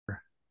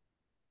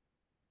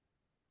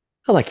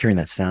I like hearing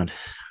that sound.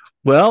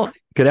 Well,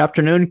 good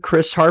afternoon,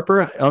 Chris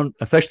Harper,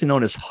 affectionately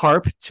known as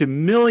Harp, to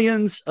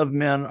millions of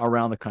men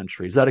around the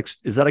country. Is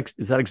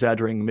that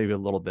exaggerating? Maybe a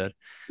little bit.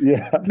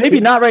 Yeah, Maybe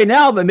not right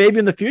now, but maybe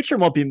in the future it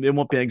won't be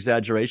an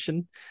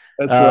exaggeration.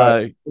 that's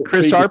right.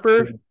 Chris Speaking.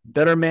 Harper,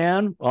 better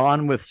man,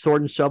 on with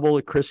Sword and Shovel,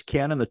 Chris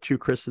Cannon, the two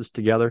Chris's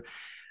together.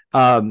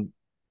 Um,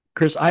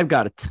 Chris, I've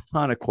got a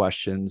ton of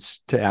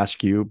questions to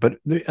ask you, but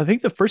I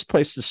think the first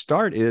place to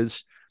start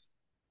is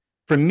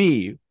for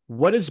me,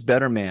 what is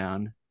better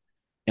man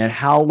and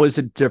how was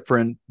it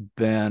different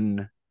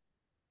than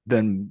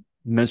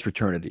men's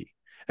fraternity?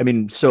 I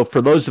mean, so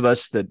for those of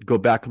us that go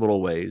back a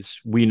little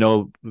ways, we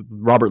know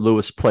Robert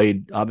Lewis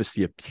played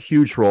obviously a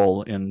huge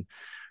role in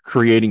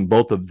creating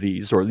both of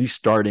these, or at least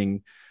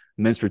starting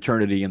men's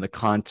fraternity and the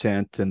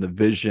content and the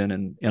vision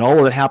and all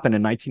of that happened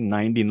in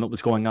 1990 and what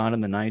was going on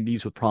in the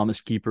 90s with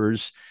Promise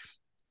Keepers.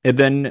 And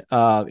then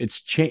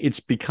it's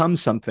become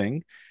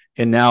something,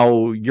 and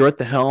now you're at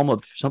the helm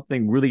of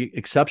something really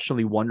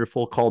exceptionally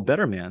wonderful called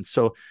Better Man.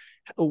 So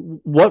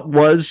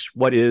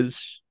what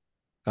is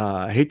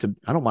I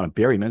don't want to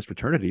bury men's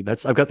fraternity.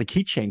 I've got the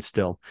keychain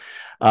still.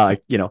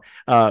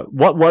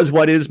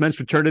 What is men's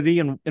fraternity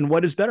and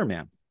what is Better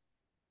Man?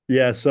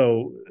 Yeah,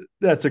 so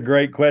that's a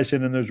great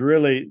question, and there's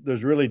really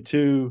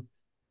two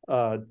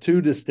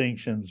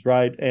distinctions,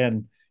 right?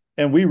 And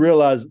we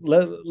realize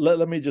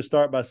let me just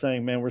start by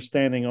saying, man, we're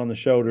standing on the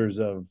shoulders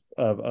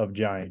of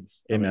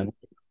giants. I Amen. mean,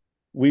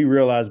 we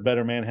realize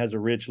Better Man has a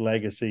rich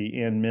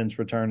legacy in men's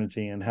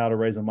fraternity and how to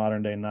raise a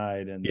modern day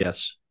knight and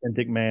Yes.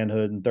 authentic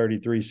manhood and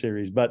 33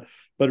 series. But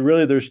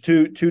really there's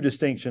two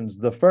distinctions.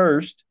 The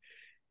first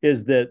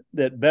is that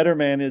Better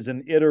Man is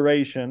an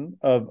iteration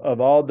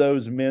of all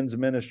those men's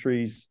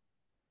ministries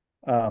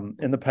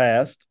in the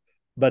past,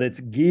 but it's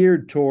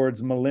geared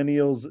towards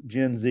millennials,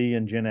 Gen Z,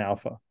 and Gen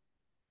Alpha.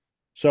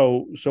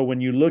 So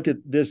when you look at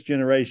this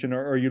generation,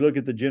 or you look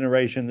at the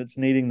generation that's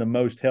needing the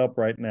most help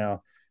right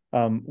now,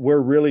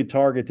 we're really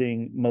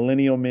targeting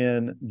millennial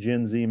men,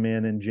 Gen Z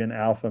men, and Gen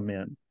Alpha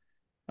men.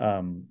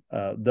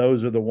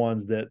 Those are the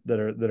ones that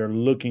are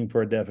looking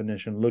for a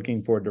definition,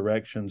 looking for a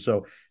direction.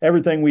 So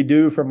everything we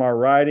do, from our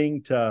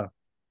writing to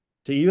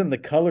even the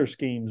color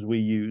schemes we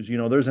use,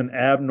 there's an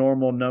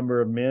abnormal number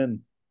of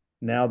men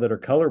now that are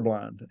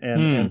colorblind,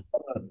 and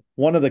Hmm.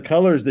 one of the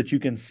colors that you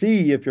can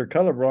see if you're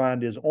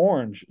colorblind is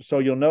orange. So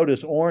you'll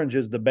notice orange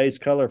is the base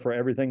color for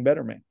everything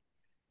Better Man.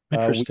 We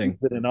use Interesting.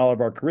 it in all of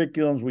our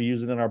curriculums. We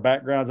use it in our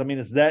backgrounds. I mean,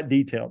 it's that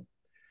detailed.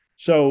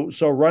 So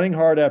running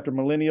hard after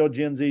millennial,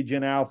 Gen Z,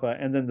 Gen Alpha,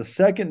 and then the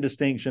second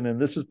distinction, and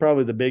this is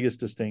probably the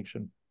biggest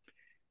distinction,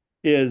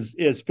 is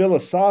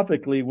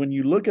philosophically, when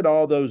you look at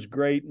all those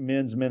great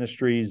men's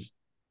ministries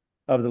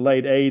of the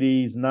late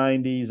 80s,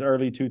 90s,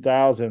 early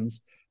 2000s,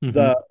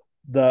 Mm-hmm.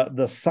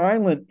 the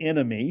silent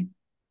enemy,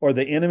 or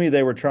the enemy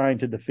they were trying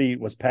to defeat,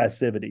 was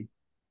passivity.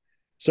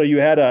 So you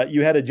had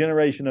a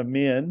generation of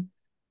men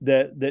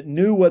that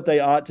knew what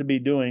they ought to be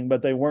doing,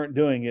 but they weren't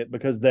doing it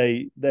because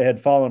they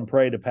had fallen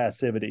prey to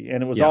passivity.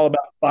 And it was Yeah. all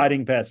about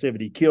fighting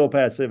passivity, kill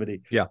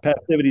passivity. Yeah.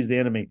 Passivity is the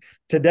enemy.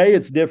 Today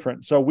it's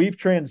different. So we've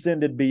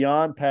transcended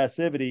beyond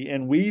passivity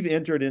and we've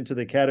entered into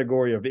the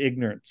category of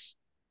ignorance.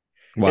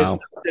 It's Wow.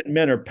 not that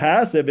men are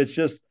passive, it's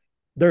just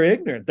they're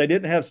ignorant. They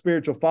didn't have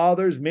spiritual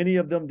fathers. Many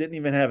of them didn't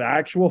even have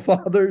actual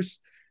fathers.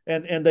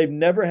 And they've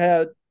never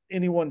had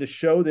anyone to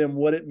show them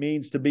what it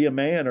means to be a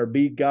man or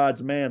be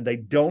God's man. They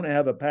don't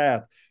have a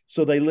path.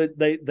 So they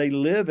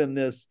live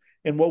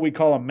in what we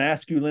call a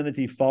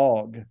masculinity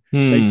fog.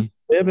 They Hmm.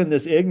 live in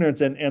this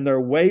ignorance, and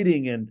they're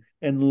waiting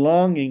and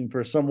longing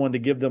for someone to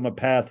give them a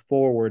path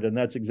forward. And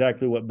that's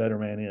exactly what Better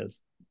Man is.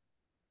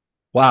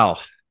 Wow.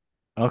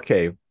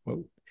 Okay.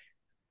 Well,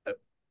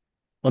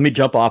 let me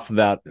jump off of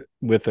that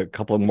with a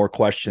couple of more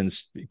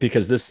questions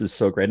because this is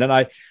so great.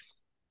 And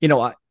you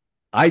know,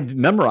 I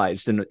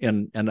memorized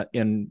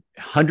in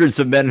hundreds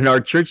of men in our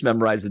church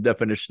memorized the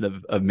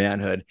definition of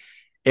manhood.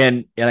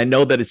 And I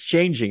know that it's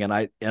changing, and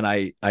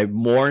I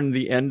mourn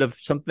the end of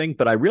something,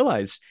 but I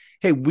realize,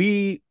 hey,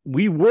 we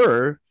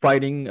were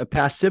fighting a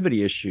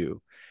passivity issue,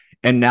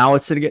 and now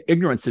it's an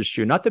ignorance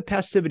issue. Not that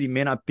passivity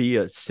may not be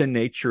a sin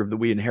nature that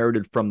we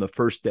inherited from the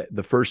first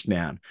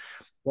man,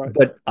 Right.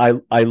 but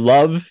I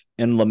love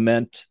and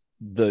lament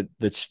the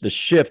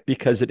shift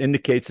because it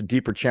indicates a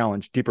deeper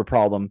challenge, deeper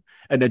problem,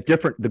 and the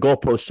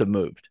goalposts have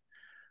moved.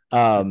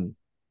 Um,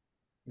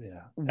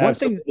 Yeah, one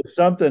thing,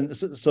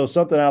 absolutely.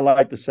 Something I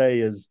like to say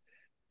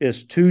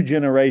is two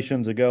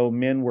generations ago,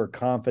 men were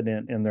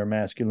confident in their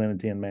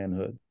masculinity and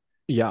manhood.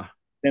 yeah,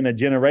 And a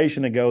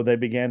generation ago, they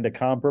began to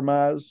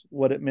compromise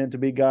what it meant to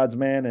be God's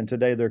man, and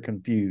today they're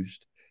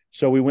confused.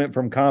 So we went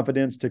from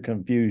confidence to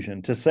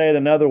confusion. To say it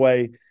another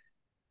way,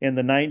 in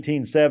the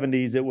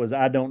 1970s, it was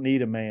 "I don't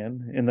need a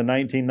man." In the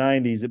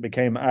 1990s, it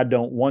became "I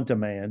don't want a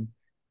man."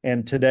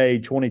 And today,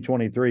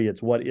 2023,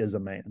 it's "What is a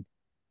man?"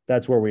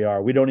 That's where we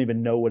are. We don't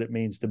even know what it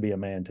means to be a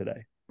man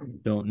today.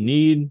 don't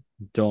need,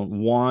 don't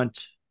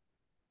want.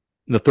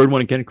 The third one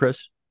again,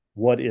 Chris.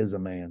 What is a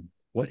man?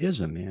 What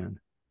is a man?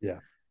 Yeah.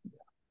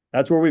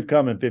 That's where we've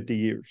come in 50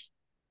 years.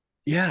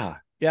 Yeah,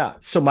 Yeah.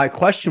 So my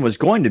question was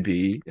going to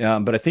be,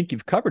 but I think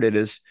you've covered it,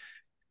 is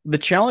the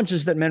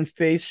challenges that men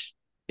face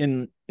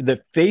in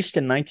that faced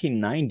in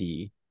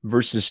 1990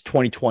 versus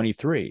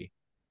 2023.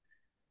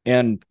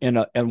 And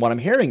what I'm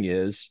hearing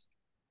is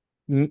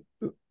the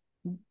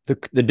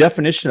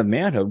definition of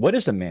manhood. What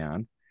is a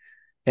man?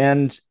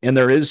 And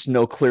there is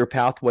no clear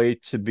pathway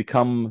to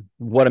become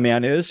what a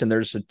man is, and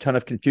there's a ton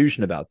of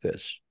confusion about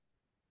this.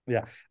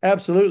 Yeah,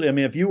 absolutely. I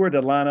mean, if you were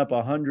to line up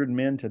 100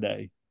 men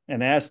today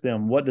and ask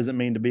them, what does it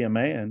mean to be a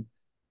man?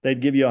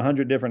 They'd give you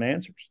 100 different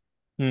answers.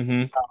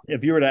 Mm-hmm.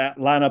 If you were to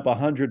line up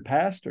 100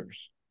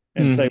 pastors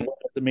and say, Mm-hmm. what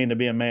does it mean to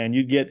be a man?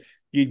 You'd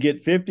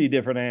get 50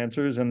 different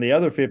answers, and the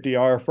other 50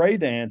 are afraid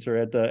to answer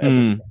at the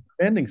Mm.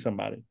 offending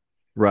somebody.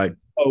 Right.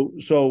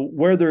 So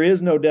where there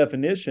is no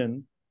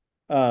definition,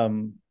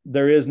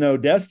 there is no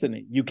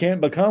destiny. You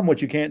can't become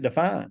what you can't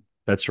define.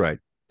 That's right. You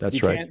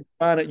That's right. can't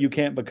define it. You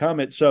can't become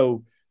it.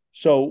 So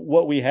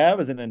what we have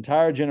is an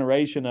entire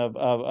generation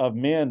of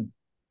men,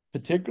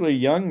 particularly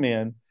young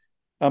men,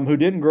 who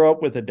didn't grow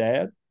up with a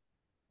dad.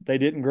 They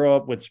didn't grow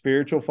up with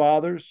spiritual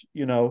fathers.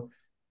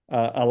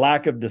 A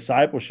lack of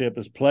discipleship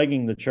is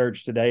plaguing the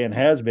church today and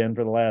has been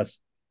for the last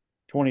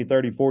 20,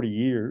 30, 40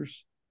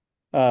 years.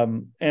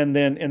 And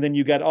then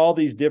you got all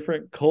these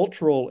different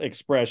cultural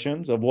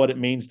expressions of what it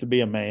means to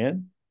be a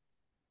man.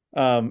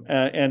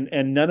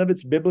 And none of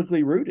it's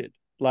biblically rooted.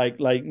 Like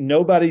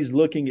nobody's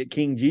looking at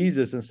King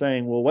Jesus and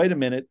saying, well, wait a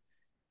minute,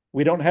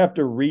 we don't have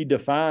to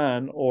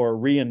redefine or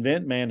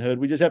reinvent manhood.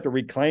 We just have to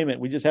reclaim it.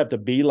 We just have to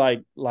be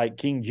like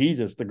King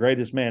Jesus, the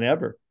greatest man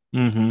ever.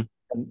 Mm-hmm.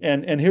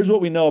 And here's what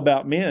we know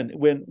about men.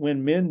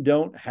 When men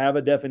don't have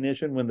a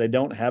definition, when they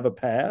don't have a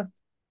path,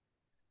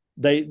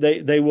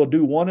 they will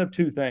do one of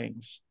two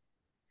things.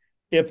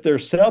 If they're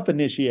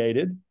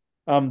self-initiated,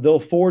 they'll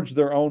forge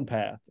their own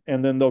path,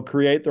 and then they'll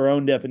create their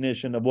own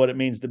definition of what it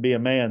means to be a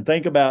man.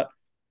 Think about,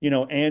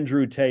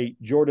 Andrew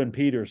Tate, Jordan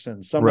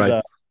Peterson, some of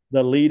Right.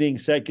 the leading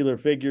secular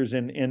figures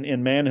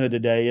in manhood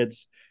today.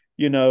 It's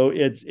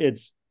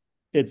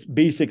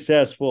be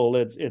successful.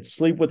 It's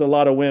sleep with a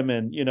lot of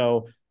women.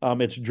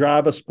 It's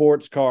drive a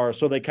sports car.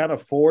 So they kind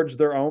of forge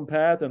their own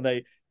path, and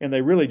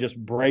they really just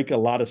break a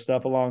lot of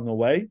stuff along the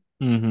way.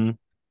 Mm-hmm.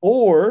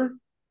 Or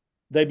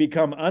they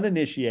become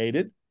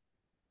uninitiated,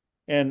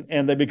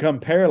 and they become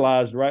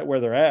paralyzed right where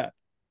they're at.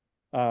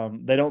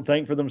 They don't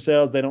think for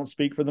themselves. They don't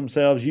speak for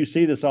themselves. You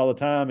see this all the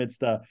time. It's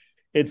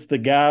the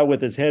guy with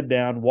his head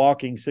down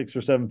walking 6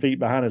 or 7 feet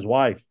behind his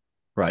wife,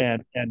 Right.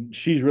 and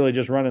she's really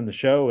just running the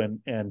show,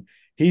 and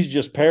he's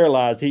just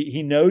paralyzed.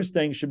 He knows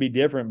things should be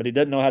different, but he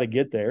doesn't know how to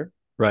get there.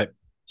 Right.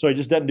 So he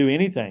just doesn't do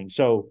anything.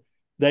 So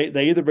they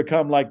either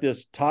become like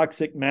this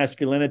toxic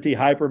masculinity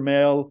hyper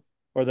male,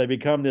 or they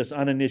become this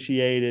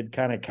uninitiated,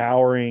 kind of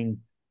cowering,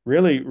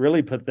 really,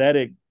 really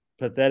pathetic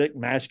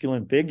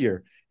masculine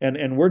figure.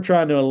 And we're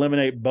trying to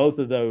eliminate both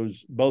of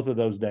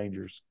those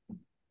dangers.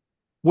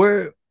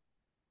 Where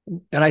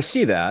and I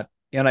see that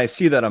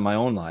in my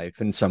own life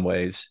in some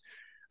ways.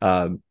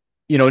 Um,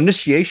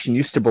 initiation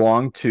used to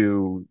belong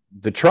to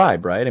the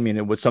tribe, right? I mean,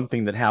 it was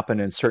something that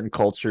happened in certain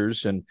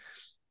cultures, and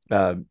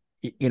uh,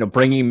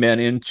 bringing men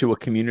into a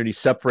community,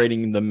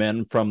 separating the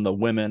men from the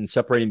women,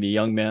 separating the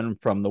young men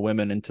from the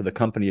women into the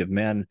company of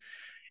men.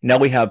 Now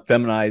we have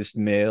feminized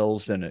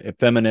males and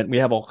effeminate. We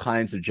have all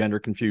kinds of gender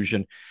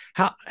confusion.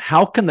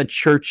 How can the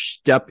church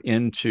step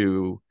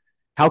into?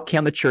 How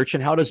can the church,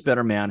 and how does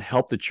Better Man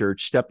help the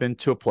church step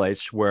into a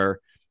place where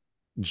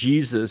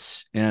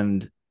Jesus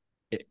and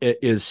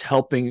is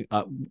helping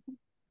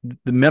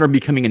the men are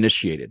becoming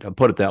initiated? I'll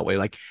put it that way.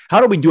 Like, how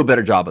do we do a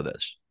better job of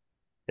this?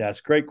 Yeah, it's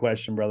a great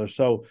question, brother.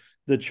 So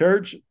the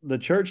church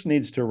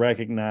needs to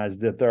recognize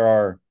that there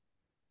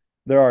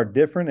are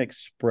different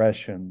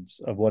expressions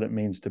of what it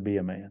means to be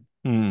a man.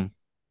 Mm.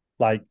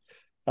 Like,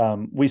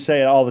 we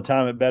say it all the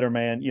time at Better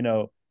Man.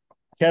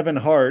 Kevin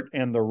Hart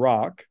and The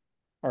Rock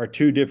are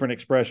two different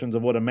expressions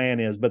of what a man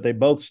is, but they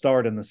both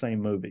start in the same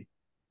movie.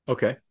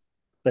 Okay.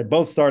 They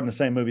both start in the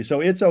same movie.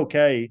 So it's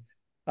okay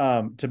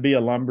to be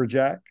a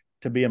lumberjack,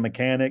 to be a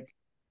mechanic,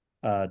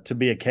 to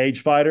be a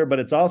cage fighter, but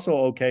it's also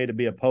okay to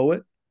be a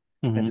poet,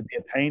 and Mm-hmm. to be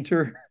a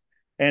painter,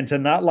 and to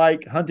not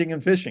like hunting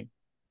and fishing.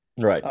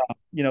 Right.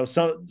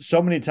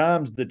 So many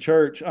times the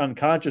church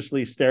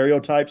unconsciously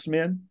stereotypes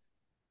men,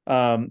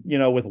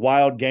 with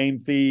wild game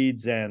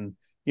feeds, and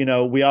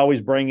we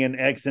always bring in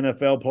ex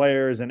NFL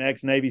players and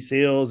ex Navy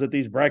SEALs at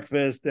these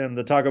breakfasts, and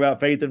to talk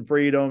about faith and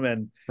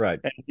freedom. Right.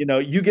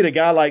 And you get a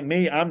guy like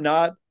me.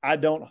 I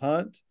don't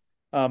hunt.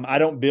 I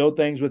don't build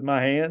things with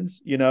my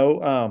hands.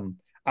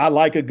 I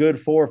like a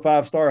good 4 or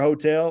 5-star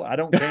hotel. I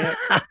don't camp.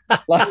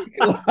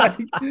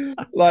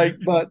 like,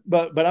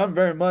 but I'm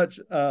very much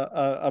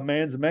a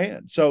man's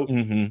man. So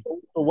Mm-hmm.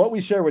 what we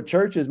share with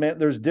churches, man,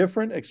 there's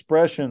different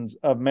expressions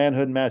of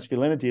manhood and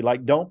masculinity.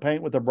 Like, don't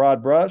paint with a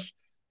broad brush,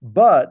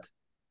 but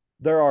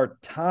there are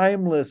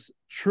timeless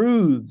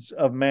truths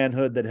of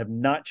manhood that have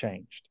not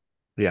changed,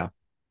 Yeah.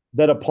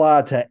 that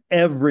apply to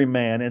every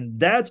man. And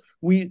that's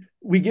we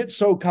get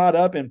so caught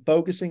up in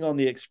focusing on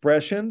the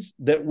expressions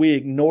that we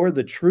ignore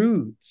the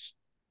truths.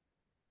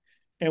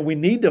 And we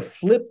need to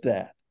flip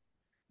that.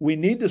 We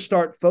need to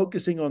start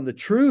focusing on the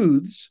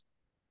truths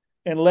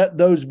and let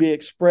those be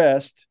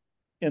expressed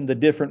in the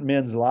different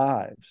men's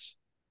lives.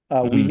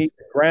 We Mm. need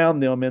to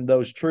ground them in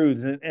those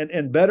truths.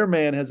 And Better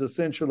Man has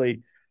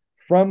essentially,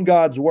 from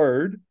God's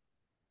word,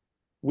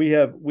 we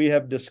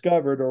have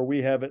discovered, or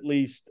we have at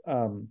least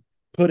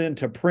put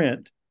into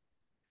print,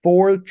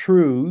 four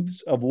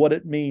truths of what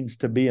it means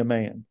to be a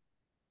man.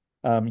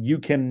 You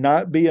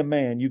cannot be a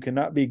man, you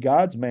cannot be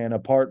God's man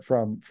apart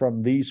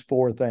from these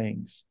four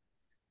things.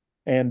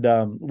 And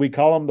we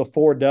call them the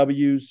four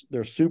W's.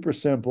 They're super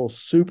simple,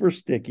 super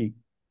sticky.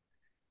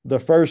 The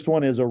first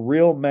one is: a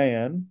real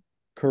man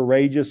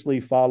courageously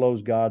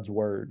follows God's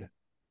word.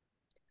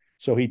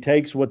 So he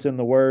takes what's in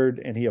the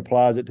word and he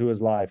applies it to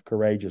his life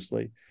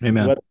courageously.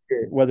 Amen.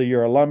 Whether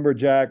you're a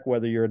lumberjack,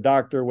 whether you're a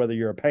doctor, whether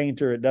you're a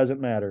painter, it doesn't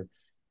matter.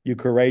 You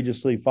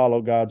courageously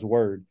follow God's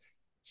word.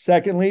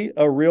 Secondly,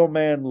 a real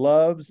man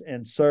loves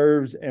and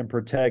serves and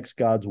protects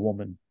God's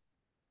woman.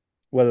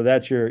 Whether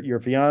that's your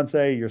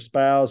fiance, your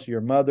spouse,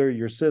 your mother,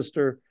 your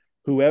sister,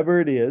 whoever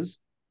it is,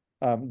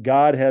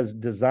 God has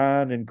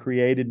designed and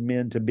created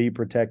men to be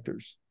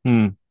protectors.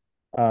 Mm.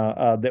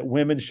 That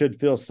women should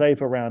feel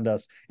safe around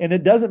us. And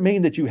it doesn't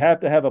mean that you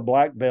have to have a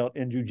black belt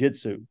in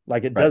jujitsu.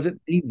 Like, it Right.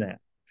 doesn't mean that. It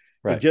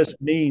Right. just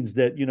means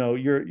that,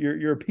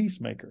 you're a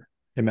peacemaker.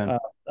 Amen.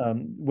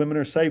 Women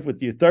are safe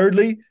with you.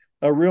 Thirdly,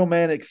 a real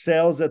man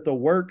excels at the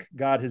work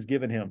God has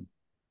given him.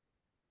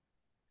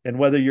 And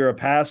whether you're a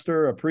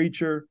pastor, a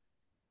preacher,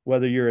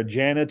 whether you're a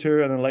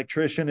janitor, an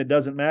electrician, it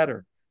doesn't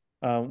matter.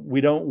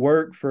 We don't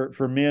work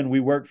for men. We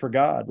work for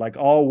God. Like,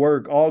 all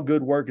work, all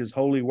good work is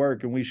holy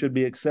work, and we should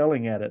be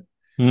excelling at it,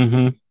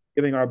 Mm-hmm.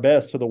 giving our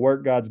best to the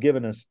work God's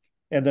given us.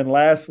 And then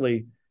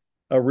lastly,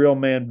 a real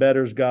man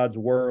betters God's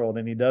world,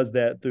 and he does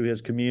that through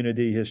his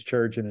community, his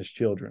church, and his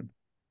children,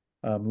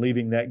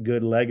 leaving that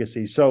good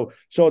legacy. So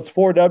it's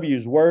four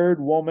W's: word,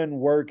 woman,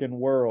 work, and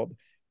world.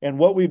 And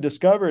what we've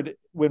discovered,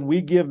 when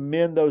we give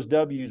men those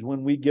W's,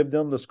 when we give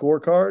them the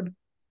scorecard,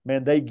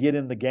 man, they get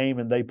in the game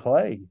and they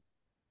play.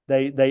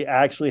 They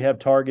actually have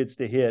targets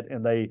to hit,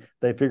 and they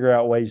figure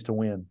out ways to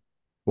win.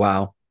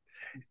 Wow.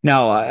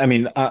 Now, I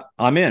mean,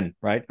 I'm in,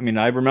 right? I mean,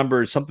 I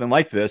remember something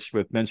like this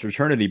with men's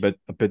fraternity, but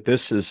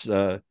this is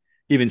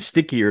even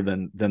stickier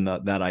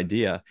that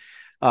idea.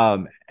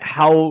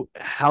 How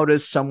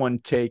does someone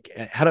take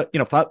how do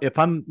if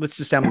I'm let's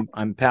just say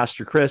I'm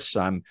Pastor Chris,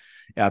 I'm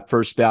at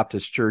First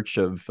Baptist Church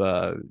of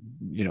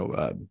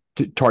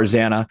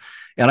Tarzana,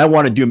 and I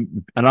want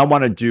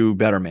to do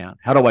Better Man.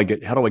 How do I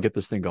get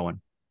this thing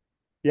going?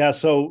 Yeah.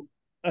 So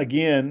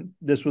again,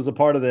 this was a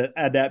part of the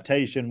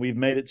adaptation. We've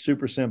made it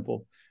super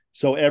simple.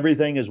 So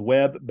everything is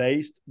web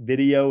based,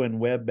 video and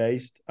web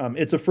based.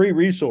 It's a free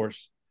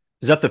resource.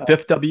 Is that the Uh,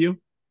 fifth W?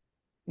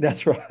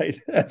 that's right.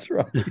 That's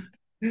right.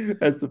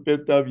 That's the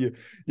fifth W.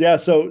 Yeah.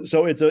 So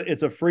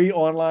it's a free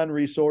online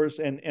resource,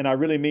 and I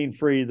really mean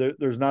free.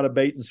 There's not a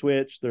bait and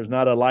switch. There's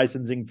not a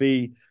licensing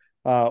fee.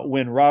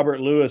 When Robert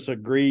Lewis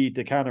agreed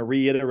to kind of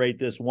reiterate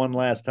this one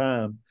last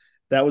time,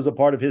 that was a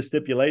part of his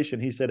stipulation.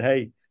 He said,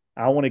 "Hey,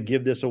 I want to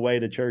give this away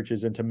to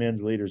churches and to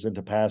men's leaders and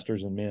to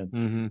pastors and men."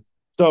 Mm-hmm.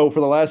 So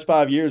for the last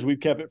 5 years, we've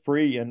kept it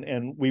free,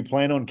 and we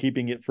plan on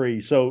keeping it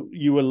free. So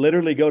you will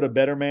literally go to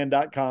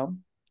betterman.com.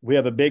 We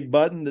have a big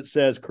button that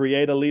says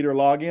create a leader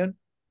login.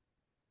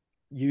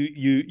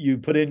 You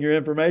put in your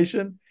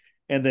information,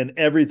 and then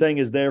everything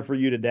is there for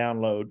you to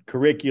download: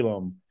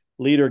 curriculum,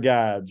 leader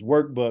guides,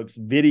 workbooks,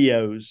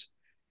 videos.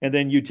 And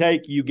then you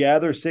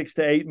gather 6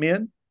 to 8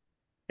 men,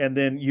 and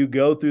then you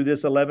go through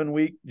this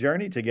 11-week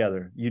journey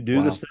together. You do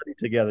the Wow. study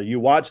together. You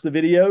watch the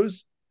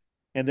videos,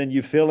 and then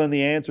you fill in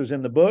the answers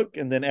in the book.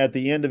 And then at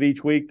the end of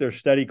each week, there's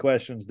study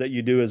questions that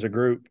you do as a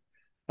group.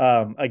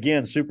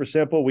 Again, super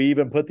simple. We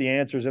even put the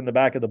answers in the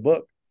back of the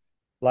book.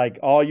 Like,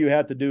 all you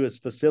have to do is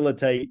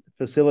facilitate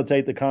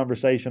the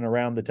conversation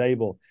around the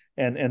table,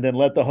 and then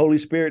let the Holy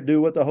Spirit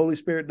do what the Holy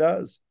Spirit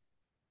does.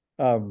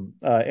 And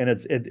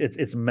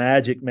it's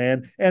magic,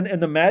 man.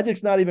 And the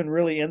magic's not even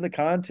really in the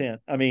content.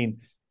 I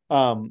mean,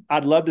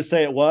 I'd love to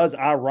say it was.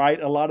 I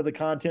write a lot of the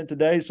content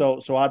today, so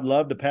I'd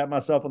love to pat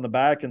myself on the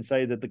back and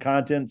say that the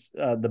content's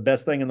the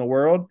best thing in the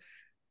world.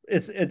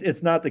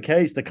 It's not the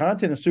case. The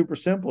content is super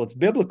simple. It's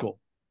biblical.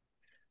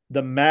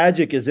 The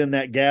magic is in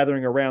that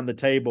gathering around the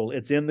table.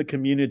 It's in the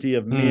community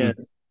of men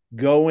Mm.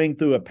 going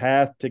through a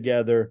path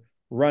together,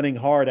 running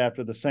hard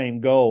after the same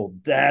goal.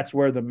 That's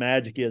where the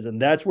magic is.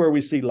 And that's where we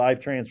see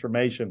life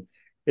transformation.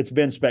 It's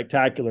been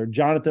spectacular.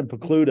 Jonathan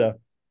Pokluda,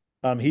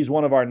 he's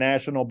one of our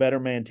national Better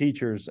Man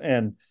teachers.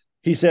 And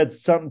he said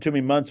something to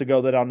me months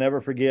ago that I'll never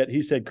forget.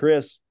 He said,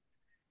 "Chris,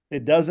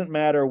 it doesn't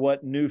matter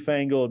what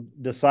newfangled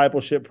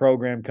discipleship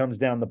program comes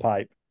down the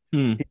pipe.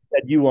 Mm. He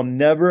said, you will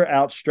never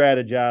out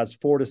strategize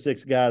 4 to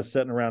 6 guys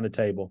sitting around a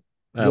table.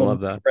 I You'll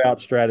love that. never out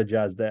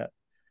strategize that.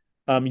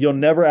 You'll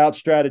never out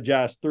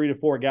strategize 3 to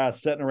 4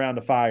 guys sitting around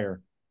a fire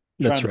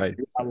trying That's to right.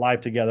 figure out life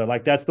together.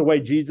 Like, that's the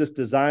way Jesus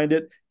designed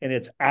it, and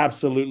it's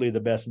absolutely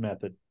the best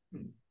method."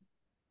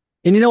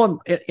 And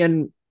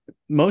and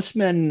most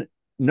men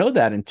know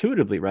that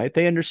intuitively, right?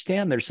 They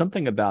understand there's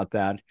something about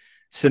that.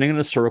 sitting in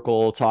a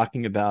circle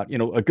talking about,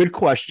 a good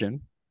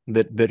question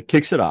that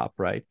kicks it off,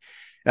 right?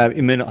 I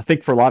mean, I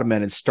think for a lot of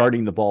men, it's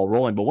starting the ball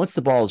rolling. But once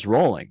the ball is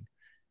rolling,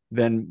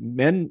 then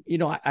men,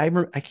 I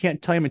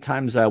can't tell you how many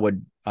times I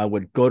would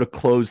go to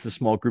close the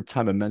small group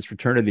time of men's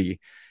fraternity,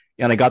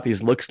 and I got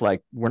these looks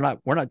like we're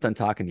not done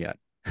talking yet.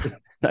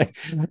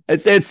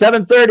 I'd say it's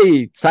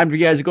 7:30. It's time for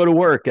you guys to go to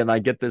work, and I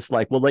get this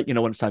like, we'll let you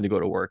know when it's time to go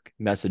to work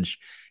message.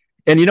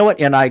 And you know what?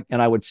 And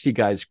I would see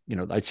guys,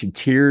 I'd see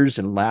tears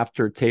and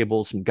laughter at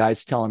tables, and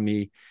guys telling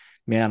me,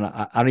 "Man,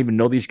 I don't even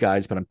know these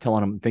guys, but I'm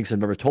telling them things I've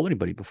never told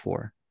anybody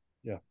before."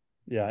 Yeah.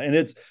 Yeah.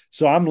 And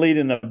so I'm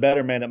leading a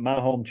better man at my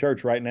home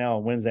church right now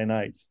on Wednesday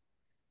nights.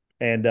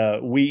 And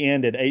we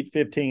end at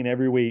 8:15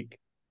 every week.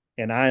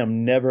 And I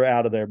am never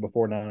out of there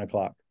before 9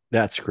 o'clock.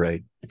 That's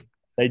great.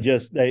 They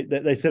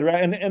sit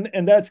around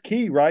and that's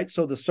key, right?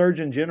 So the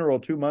Surgeon General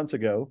 2 months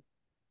ago,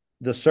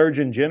 the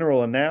Surgeon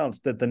General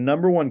announced that the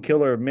number one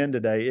killer of men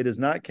today, it is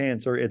not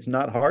cancer, it's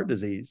not heart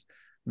disease.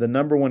 The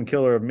number one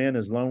killer of men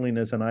is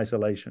loneliness and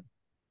isolation.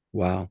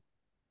 Wow.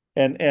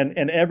 And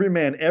every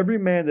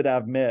man that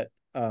I've met,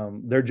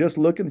 they're just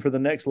looking for the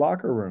next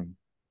locker room.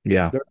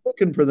 Yeah. They're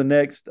looking for the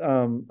next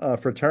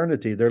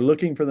fraternity. They're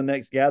looking for the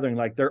next gathering.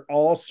 Like they're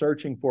all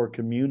searching for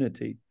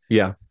community.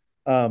 Yeah.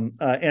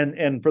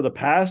 And for the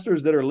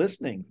pastors that are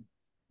listening,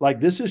 like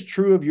this is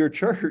true of your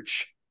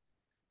church.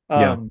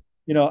 Yeah.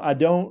 You know, I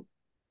don't,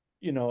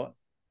 you know,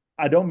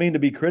 I don't mean to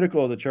be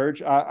critical of the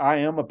church. I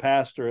am a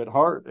pastor at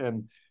heart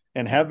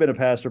and have been a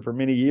pastor for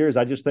many years.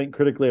 I just think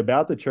critically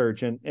about the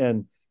church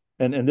and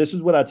this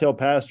is what I tell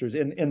pastors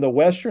in the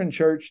Western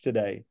church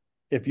today.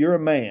 If you're a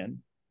man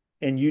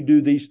and you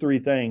do these three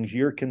things,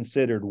 you're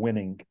considered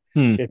winning.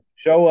 Hmm. If you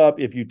show up,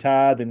 if you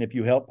tithe, and if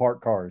you help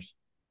park cars.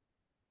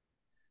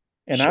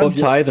 And Show I'm of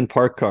just tithe and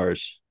park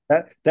cars.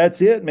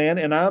 that's it, man.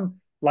 And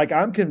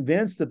I'm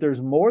convinced that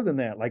there's more than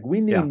that. Like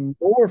we Yeah. need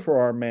more for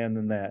our man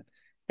than that.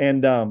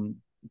 And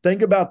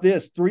think about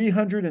this: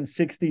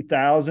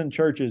 360,000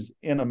 churches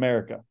in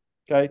America.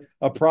 Okay,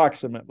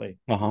 approximately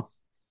Uh-huh.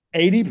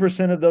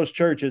 80% of those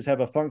churches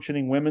have a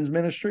functioning women's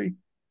ministry.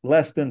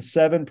 Less than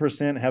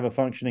 7% have a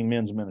functioning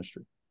men's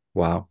ministry.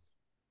 Wow.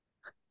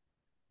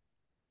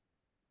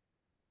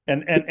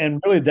 And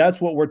really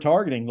that's what we're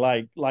targeting.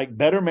 Like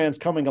Better Man's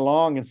coming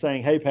along and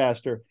saying, hey,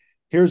 pastor,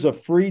 here's a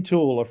free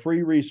tool, a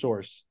free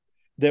resource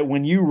that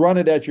when you run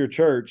it at your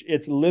church,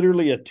 it's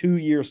literally a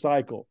 2-year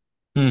cycle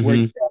where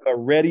you Mm-hmm. have a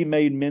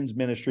ready-made men's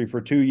ministry for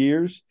 2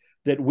 years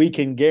that we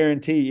can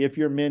guarantee if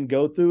your men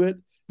go through it,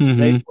 they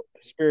Mm-hmm. will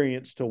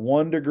experience to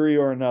one degree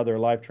or another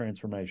life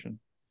transformation.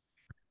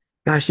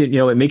 Gosh,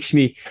 it makes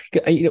me,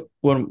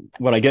 when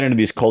I get into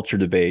these culture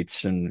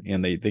debates,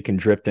 and they can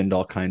drift into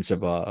all kinds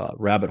of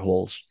rabbit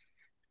holes.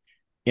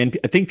 And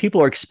I think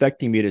people are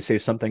expecting me to say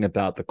something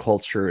about the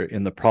culture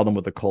and the problem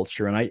with the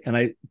culture. And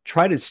I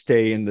try to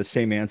stay in the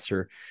same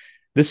answer.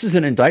 This is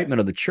an indictment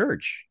of the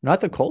church,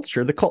 not the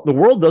culture. The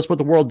world does what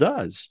the world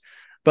does.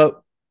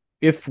 But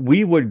if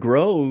we would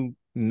grow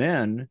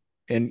men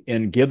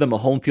and give them a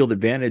home field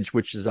advantage,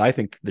 which is, I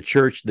think, the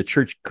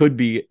church could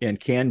be and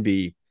can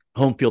be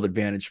home field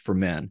advantage for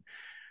men.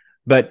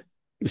 But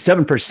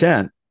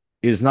 7%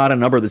 is not a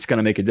number that's going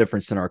to make a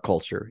difference in our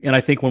culture. And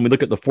I think when we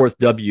look at the fourth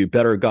W,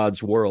 better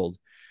God's world,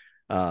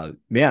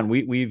 man,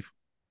 we've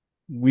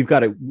got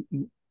to,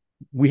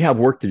 we have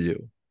work to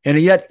do. And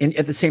yet,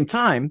 at the same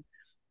time,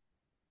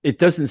 it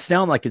doesn't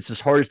sound like it's as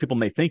hard as people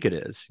may think it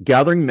is.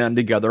 Gathering men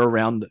together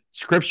around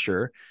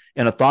scripture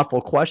and a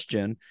thoughtful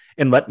question,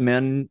 and let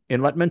men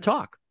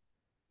talk.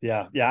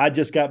 Yeah. Yeah. I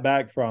just got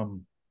back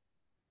from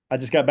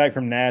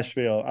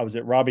Nashville. I was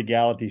at Robbie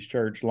Gallaty's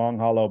church, Long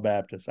Hollow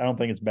Baptist. I don't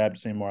think it's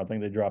Baptist anymore. I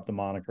think they dropped the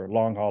moniker,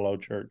 Long Hollow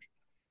Church.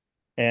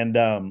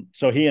 And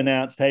so he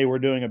announced, hey, we're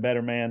doing a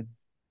Better Man.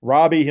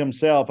 Robbie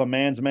himself, a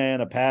man's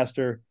man, a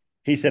pastor,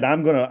 he said,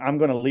 I'm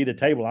gonna lead a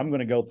table. I'm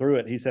gonna go through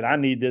it. He said, I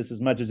need this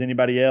as much as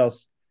anybody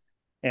else.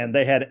 And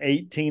they had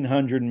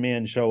 1,800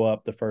 men show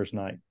up the first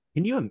night.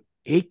 Can you have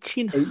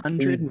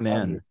 1,800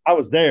 men? I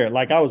was there.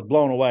 Like I was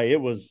blown away.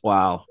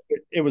 Wow.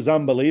 It was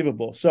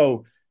unbelievable.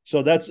 So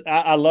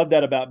I love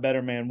that about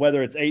Better Man,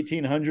 whether it's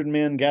 1,800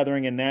 men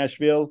gathering in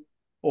Nashville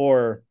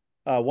or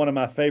one of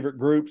my favorite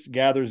groups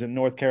gathers in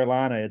North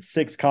Carolina. It's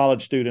 6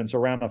 college students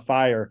around a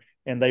fire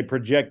and they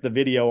project the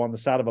video on the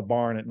side of a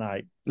barn at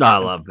night. No, I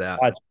love that.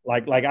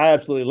 Like I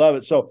absolutely love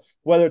it. So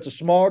whether it's a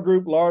small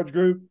group, large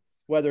group,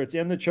 whether it's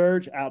in the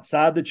church,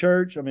 outside the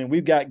church, I mean,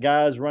 we've got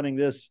guys running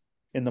this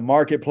in the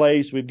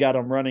marketplace. We've got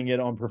them running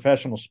it on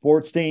professional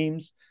sports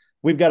teams.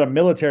 We've got a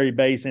military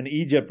base in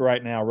Egypt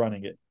right now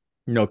running it.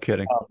 No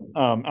kidding.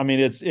 I mean,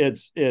 it's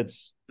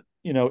it's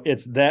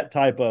that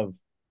type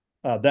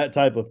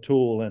of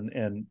tool,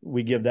 and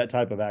we give that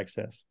type of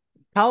access.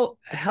 How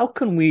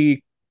can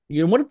we,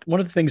 one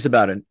of the things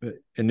about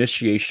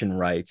initiation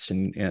rites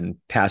and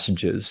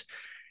passages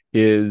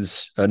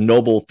is a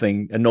noble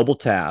thing, a noble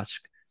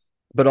task,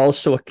 but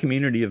also a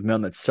community of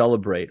men that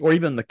celebrate, or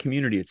even the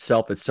community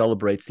itself that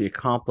celebrates the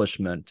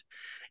accomplishment.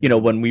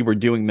 When we were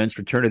doing men's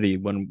fraternity,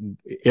 when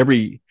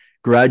every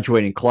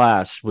graduating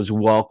class was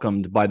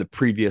welcomed by the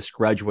previous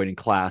graduating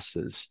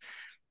classes.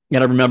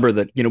 And I remember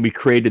that, we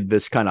created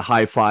this kind of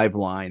high five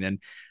line. And,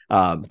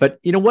 but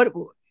you know what?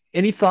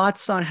 Any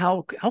thoughts on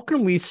how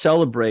can we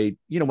celebrate,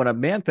 when a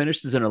man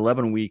finishes an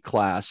 11-week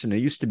class, and it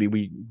used to be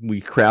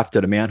we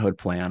crafted a manhood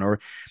plan or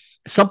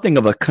something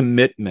of a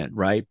commitment,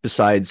 right?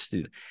 Besides,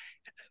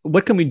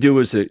 what can we do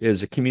as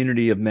a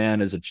community of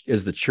men, as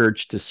the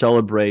church, to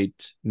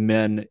celebrate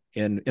men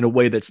in a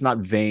way that's not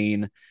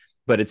vain,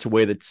 but it's a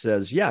way that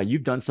says, yeah,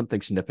 you've done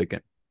something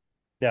significant.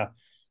 Yeah.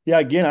 Yeah.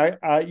 Again,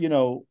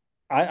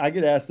 I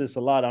get asked this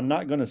a lot. I'm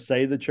not going to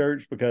say the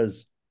church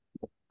because,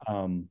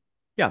 um,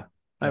 Yeah,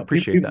 I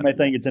appreciate people that. may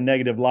think it's a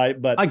negative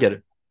light, but I get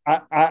it.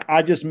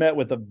 I just met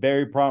with a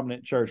very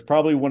prominent church,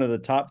 probably one of the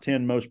top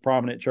 10 most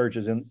prominent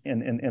churches in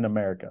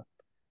America.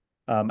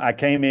 I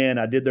came in,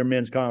 I did their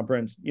men's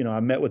conference. I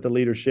met with the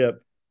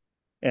leadership,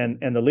 and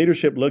the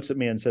leadership looks at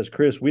me and says,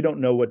 "Chris, we don't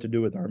know what to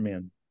do with our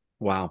men."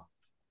 Wow.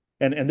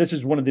 And this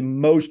is one of the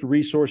most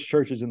resourced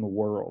churches in the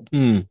world.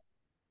 Mm.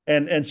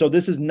 And so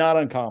this is not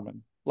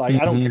uncommon. Like,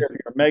 I don't Mm-hmm. care if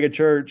you're a mega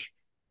church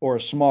or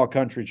a small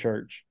country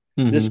church.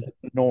 This Mm-hmm. is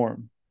the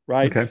norm,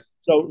 right? Okay.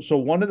 So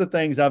one of the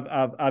things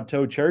I've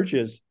told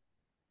churches,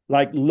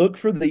 like, look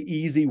for the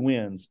easy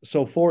wins.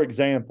 So for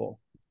example,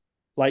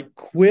 like,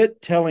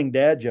 quit telling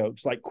dad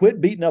jokes, like,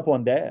 quit beating up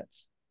on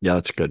dads. Yeah,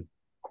 that's good.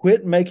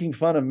 Quit making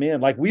fun of men.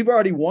 Like, we've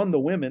already won the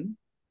women.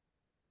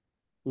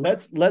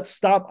 Let's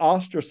stop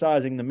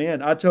ostracizing the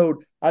men. I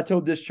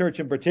told this church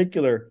in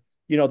particular,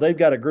 they've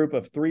got a group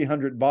of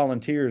 300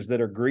 volunteers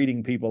that are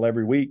greeting people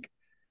every week.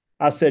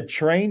 I said,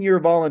 train your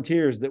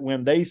volunteers that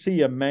when they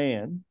see a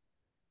man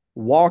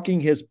walking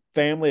his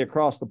family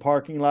across the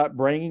parking lot,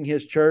 bringing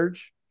his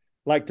church,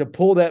 like, to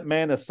pull that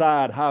man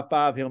aside, high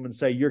five him, and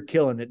say, "You're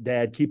killing it,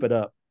 Dad. Keep it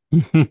up."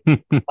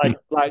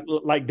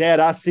 Like, Dad,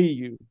 I see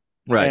you,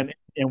 Right.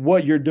 and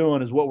what you're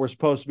doing is what we're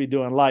supposed to be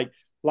doing.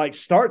 Like,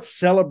 start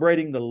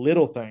celebrating the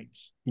little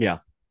things Yeah.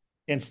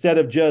 instead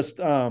of just,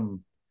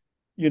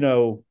 you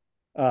know,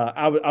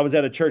 I was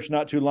at a church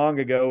not too long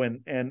ago,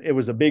 and it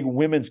was a big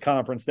women's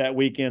conference that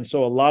weekend.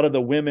 So a lot of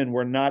the women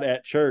were not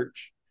at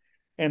church,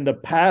 and the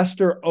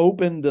pastor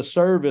opened the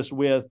service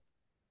with,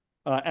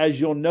 as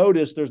you'll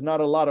notice, there's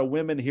not a lot of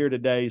women here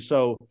today.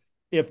 So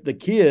if the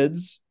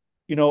kids,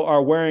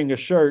 are wearing a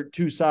shirt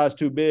 2 size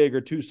too big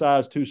or 2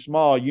 size too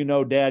small,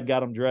 Dad got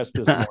them dressed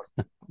this morning,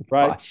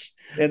 right? Gosh.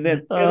 And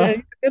then Uh,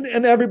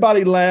 and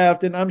everybody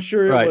laughed, and I'm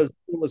sure it right.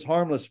 was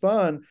harmless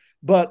fun.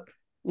 But,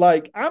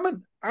 like, I'm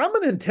an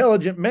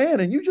intelligent man,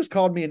 and you just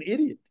called me an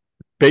idiot.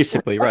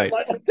 Basically, right.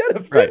 Like,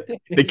 that Right. offended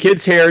The me.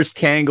 kids' hair is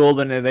tangled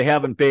and they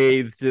haven't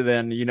bathed, and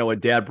then a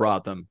dad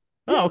brought them.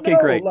 Yeah, Oh, okay, no,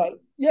 great. like,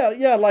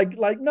 yeah,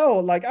 like, no,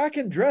 like, I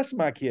can dress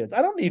my kids.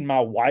 I don't need my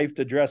wife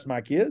to dress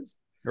my kids.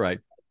 Right.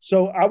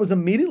 So I was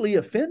immediately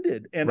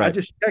offended, and I Right.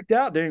 just checked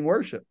out during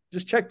worship.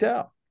 Just checked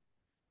out.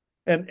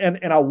 And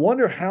I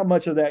wonder how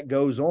much of that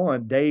goes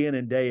on day in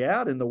and day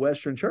out in the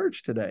Western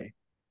church today.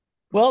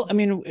 Well, I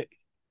mean,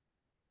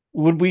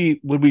 would we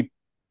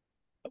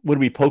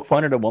poke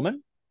fun at a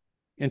woman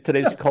in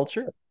today's No,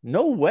 culture?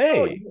 No no,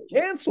 way. you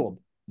canceled.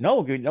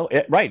 No, no,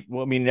 right.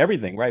 Well, I mean,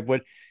 everything, right?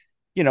 But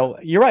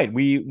you're right.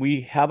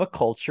 We have a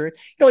culture.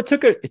 It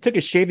took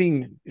a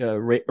shaving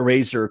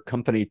razor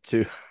company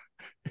to.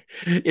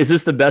 Is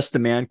this the best a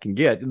man can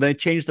get? And they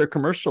changed their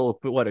commercial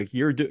what, a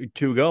year or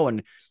two ago,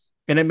 and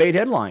it made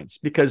headlines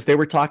because they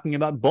were talking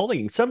about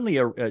bullying. Suddenly,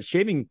 a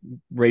shaving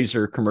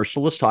razor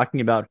commercial was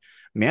talking about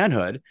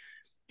manhood,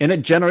 and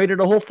it generated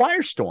a whole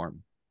firestorm.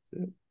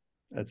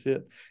 That's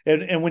it.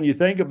 And when you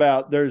think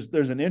about, there's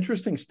an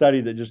interesting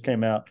study that just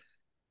came out.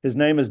 His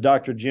name is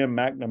Dr. Jim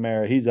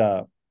McNamara. He's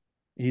a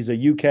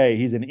UK.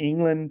 He's an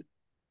England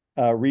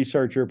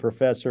researcher,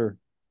 professor,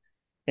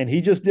 and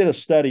he just did a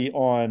study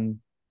on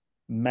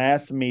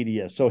mass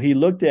media. So he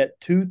looked at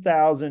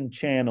 2,000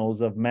 channels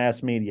of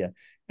mass media,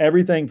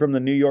 everything from the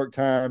New York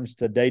Times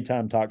to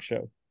daytime talk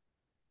show.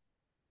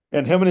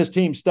 And him and his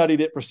team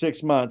studied it for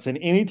 6 months. And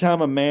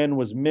anytime a man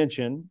was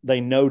mentioned, they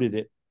noted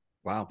it.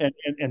 Wow.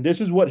 And this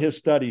is what his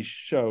studies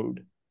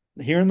showed.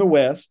 Here in the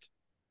West,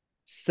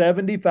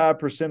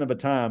 75% of the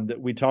time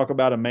that we talk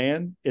about a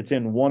man, it's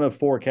in one of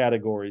four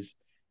categories.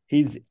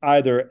 He's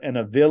either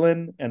a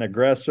villain, an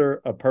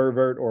aggressor, a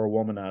pervert, or a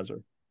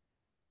womanizer.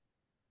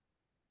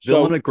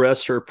 Villain, So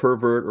aggressor,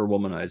 pervert, or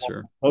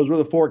womanizer. those were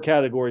the four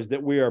categories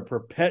that we are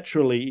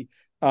perpetually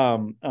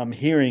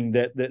hearing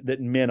that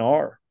men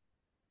are.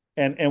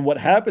 And what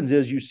happens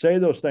is you say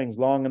those things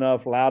long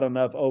enough, loud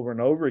enough, over and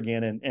over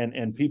again,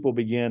 and people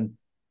begin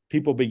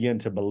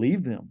to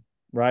believe them,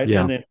 right?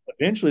 Yeah. And then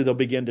eventually they'll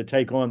begin to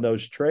take on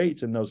those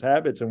traits and those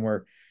habits, and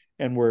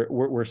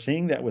we're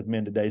seeing that with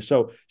men today.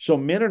 So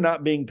men are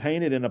not being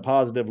painted in a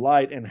positive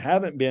light, and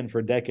haven't been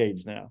for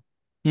decades now.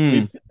 Hmm.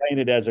 We've been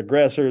painted as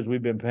aggressors.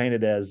 We've been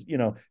painted as,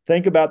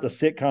 think about the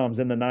sitcoms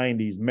in the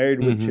 90s, Married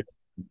with Mm-hmm. Children,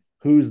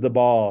 Who's the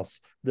Boss,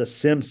 The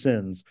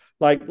Simpsons.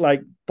 Like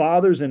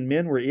fathers and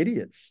men were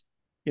idiots,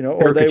 or they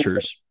were,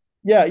 Caricatures.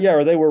 yeah,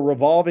 or they were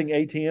revolving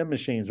ATM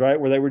machines, right?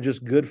 Where they were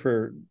just good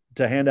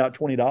to hand out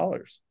 $20.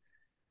 Right.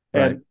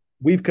 And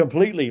we've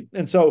completely,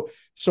 and so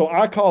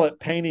I call it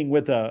painting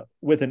with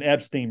an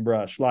Epstein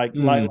brush. Like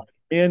Mm,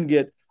 men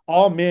get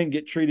all men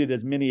get treated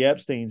as mini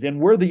Epsteins, and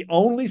we're the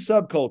only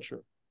subculture.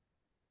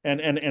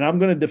 And I'm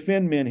going to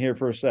defend men here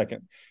for a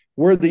second.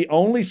 We're the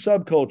only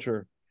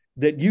subculture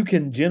that you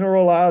can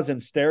generalize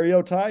and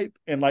stereotype,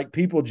 and like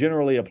people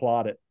generally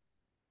applaud it.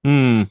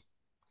 mm,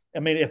 I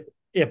mean,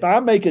 if I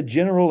make a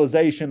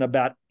generalization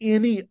about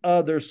any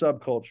other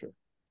subculture,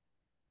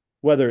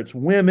 whether it's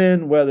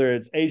women, whether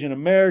it's Asian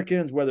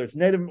Americans, whether it's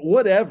Native,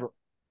 whatever,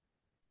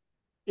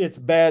 it's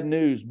bad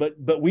news. But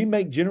we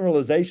make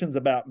generalizations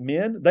about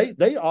men.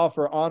 They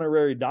offer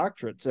honorary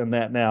doctorates in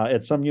that now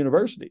at some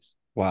universities.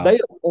 wow. They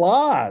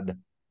applaud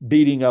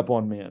beating up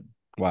on men.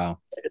 Wow.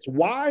 It's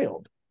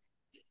wild.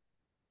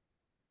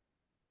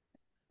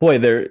 Boy,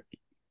 there,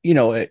 you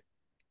know,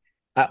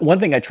 one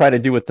thing I try to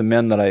do with the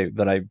men that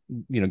I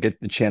get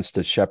the chance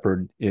to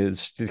shepherd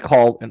is to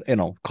call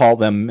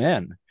them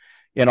men,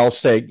 and I'll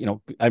say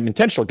I'm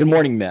intentional. Good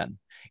morning, men,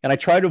 and I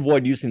try to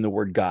avoid using the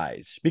word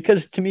guys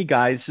because to me,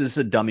 guys is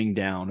a dumbing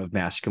down of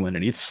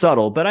masculinity. It's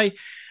subtle, but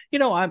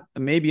I'm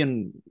maybe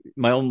in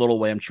my own little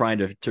way. I'm trying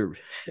to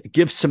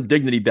give some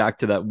dignity back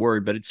to that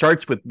word, but it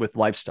starts with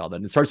lifestyle.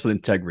 Then it starts with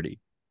integrity.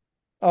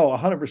 Oh,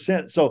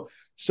 100%.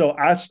 So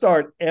I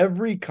start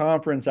every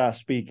conference I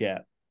speak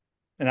at,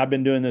 and I've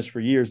been doing this for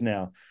years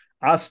now.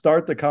 I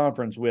start the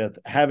conference with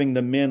having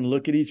the men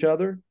look at each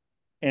other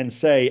and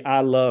say,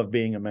 "I love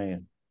being a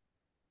man."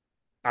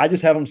 I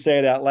just have them say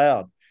it out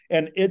loud.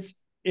 And it's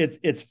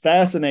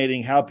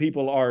fascinating how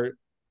people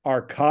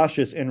are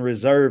cautious and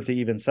reserved to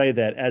even say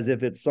that as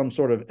if it's some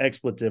sort of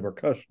expletive or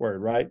cuss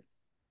word, right?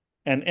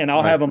 And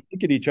I'll Right. have them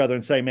look at each other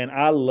and say, "Man,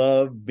 I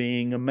love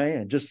being a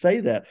man." Just say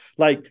that.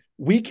 Like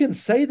we can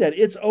say that.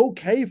 It's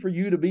okay for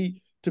you to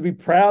be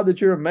proud that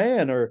you're a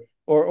man,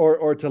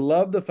 or to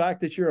love the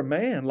fact that you're a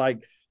man.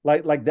 Like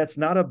that's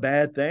not a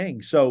bad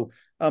thing. So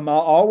I'll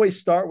always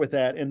start with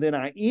that, and then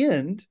I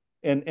end,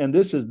 and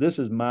this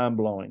is mind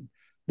blowing.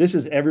 This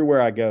is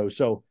everywhere I go.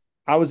 So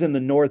I was in the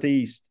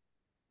Northeast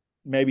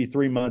maybe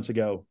 3 months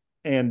ago,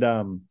 and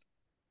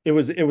it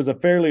was a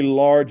fairly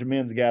large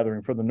men's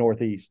gathering for the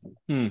Northeast.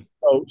 Hmm.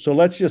 So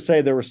let's just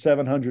say there were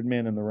 700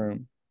 men in the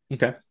room.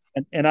 Okay.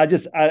 And I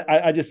just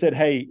said,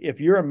 "Hey, if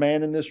you're a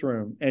man in this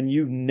room and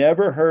you've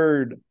never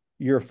heard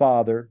your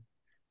father,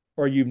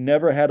 or you've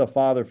never had a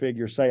father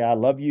figure say, 'I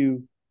love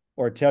you,'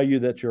 or tell you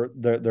that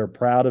they're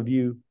proud of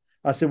you,"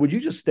 I said, "Would you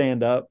just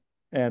stand up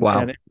and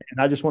Wow. and and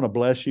I just want to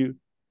bless you."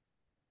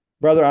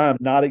 Brother, I am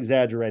not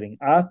exaggerating.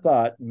 I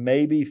thought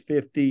maybe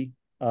 50,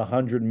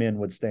 100 men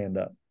would stand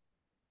up.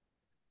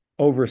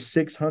 Over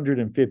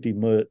 650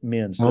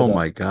 men stood Oh up,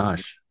 my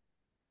gosh.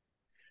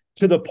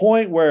 to the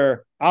point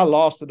where I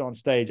lost it on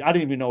stage. I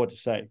didn't even know what to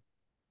say.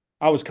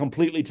 I was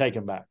completely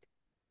taken back.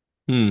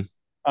 Hmm.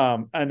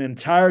 An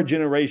entire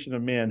generation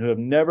of men who have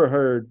never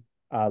heard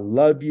 "I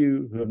love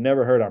you," who have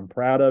never heard "I'm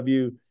proud of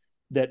you,"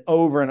 that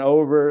over and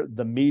over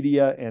the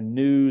media and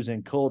news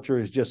and culture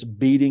is just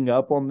beating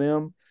up on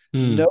them.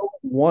 Hmm. No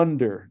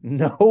wonder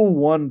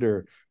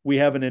we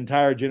have an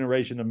entire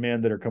generation of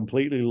men that are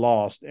completely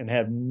lost and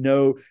have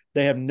no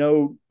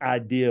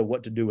idea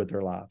what to do with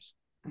their lives.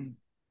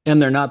 And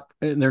they're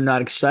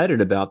not excited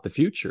about the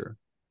future,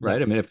 right?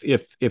 No. I mean,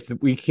 if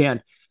we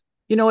can't,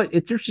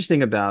 it's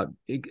interesting about,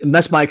 and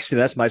that's my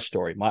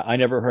story. I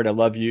never heard "I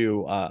love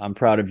you," "I'm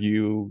proud of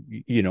you,"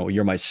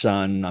 "You're my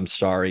son," "I'm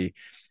sorry."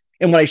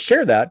 And when I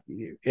share that,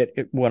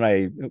 when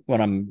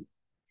I'm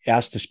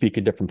asked to speak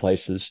at different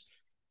places,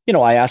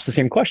 I ask the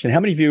same question: how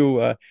many of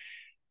you?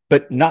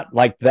 But not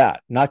like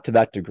that, not to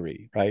that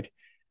degree, right?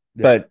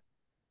 Yeah. But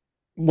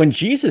when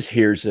Jesus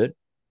hears it,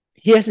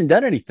 he hasn't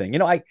done anything.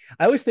 I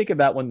always think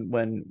about when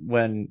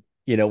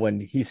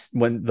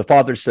the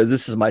Father says,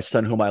 "This is my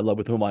son whom I love,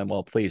 with whom I'm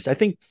well pleased." I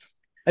think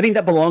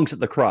that belongs at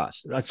the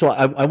cross. So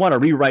I want to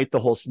rewrite the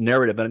whole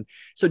narrative. And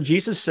so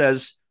Jesus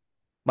says,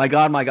 my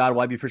God,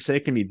 why have you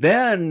forsaken me?"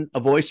 Then a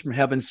voice from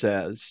heaven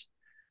says,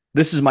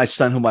 "This is my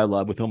son whom I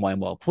love, with whom I am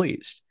well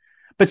pleased."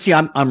 But see,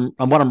 I'm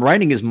what I'm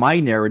writing is my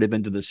narrative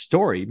into the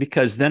story,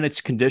 because then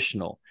it's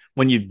conditional.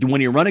 When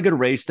you run a good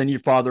race, then your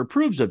Father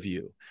approves of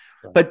you.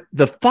 Right. But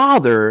the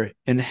Father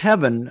in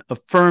heaven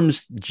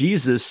affirms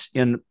Jesus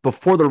in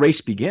before the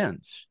race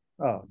begins.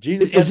 Oh,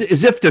 Jesus As, had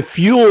as if to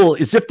fuel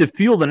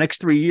the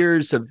next 3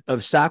 years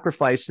of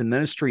sacrifice and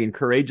ministry and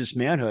courageous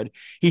manhood,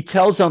 he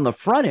tells on the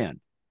front end.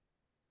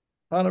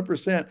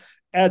 100%.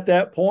 At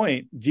that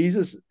point,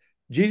 Jesus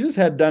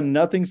had done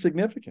nothing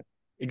significant.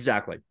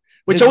 Exactly.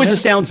 Which His always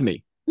ministry, astounds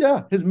me.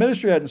 yeah, his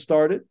ministry hadn't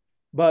started,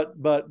 but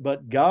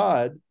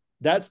God,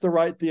 that's the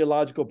right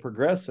theological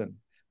progression.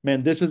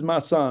 Man, this is my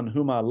son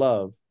whom I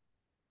love,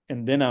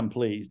 and then I'm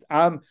pleased.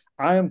 I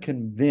am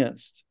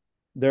convinced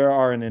there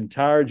are an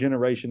entire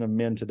generation of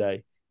men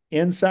today,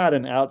 inside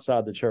and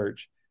outside the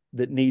church,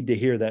 that need to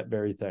hear that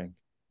very thing.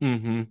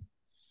 Mm-hmm.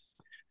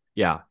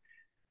 Yeah.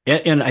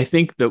 And I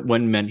think that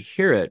when men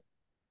hear it,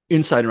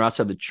 inside or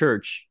outside the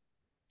church,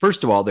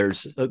 first of all,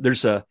 there's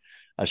a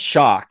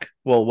shock.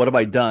 Well, what have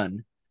I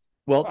done?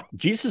 Well,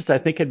 Jesus, I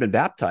think, had been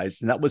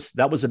baptized, and that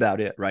was about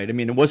it, right? I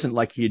mean, it wasn't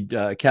like he'd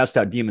cast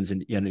out demons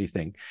in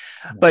anything.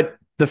 No. But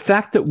the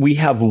fact that we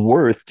have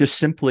worth just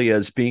simply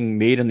as being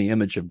made in the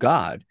image of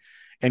God,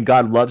 and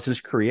God loves His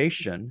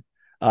creation,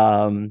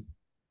 um,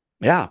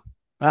 yeah,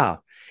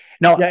 wow.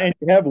 Now, Yeah, and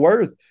you have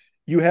worth.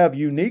 You have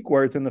unique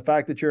worth in the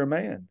fact that you're a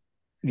man.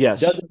 yes,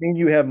 Doesn't mean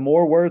you have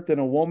more worth than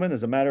a woman.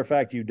 As a matter of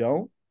fact, you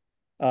don't.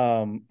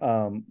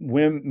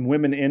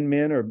 Women and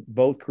men are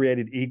both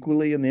created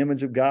equally in the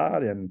image of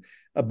God, and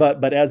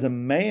but as a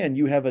man,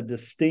 you have a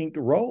distinct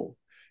role.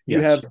 You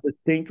yes, have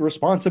distinct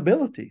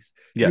responsibilities.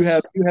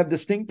 yes. You have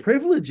distinct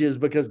privileges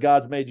because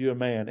God's made you a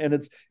man,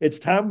 and it's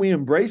time we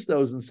embrace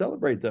those and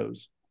celebrate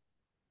those.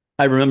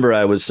 I remember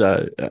I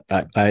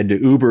had to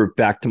Uber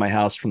back to my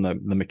house from the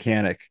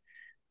mechanic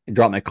and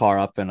drop my car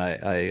up, and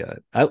I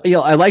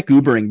like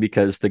Ubering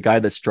because the guy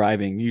that's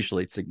driving,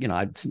 usually it's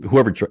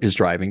whoever is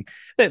driving,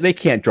 they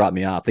can't drop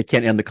me off, they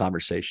can't end the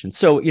conversation.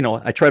 So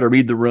I try to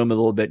read the room a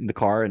little bit in the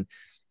car,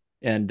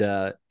 and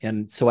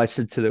so I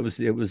said to it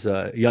was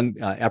a young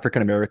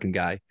African American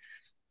guy,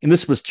 and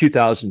this was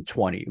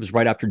 2020. It was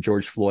right after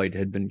George Floyd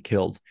had been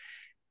killed,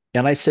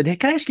 and I said, "Hey,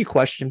 can I ask you a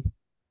question?"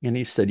 And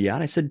he said, "Yeah."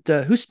 And I said,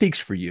 "Who speaks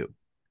for you?"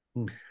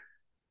 Hmm.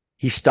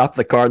 He stopped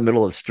the car in the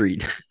middle of the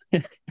street.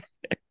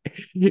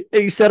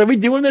 He said, "Are we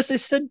doing this?" I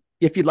said,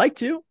 "If you'd like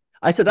to."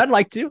 I said, "I'd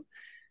like to."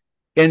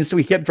 And so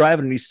he kept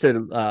driving, and he said,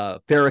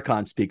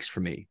 "Farrakhan speaks for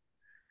me."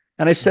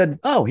 And I said,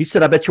 "Oh." He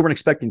said, "I bet you weren't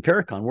expecting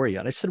Farrakhan, were you?"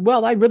 And I said,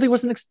 "Well, I really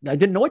wasn't. I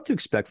didn't know what to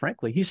expect,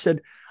 frankly." He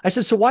said, "I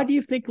said, so why do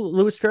you think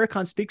Louis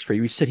Farrakhan speaks for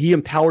you?" He said, "He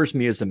empowers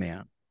me as a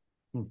man."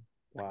 Hmm.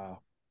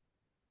 Wow.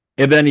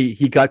 And then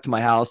he got to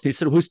my house and he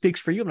said, "Who speaks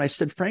for you?" And I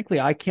said, "Frankly,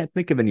 I can't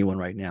think of anyone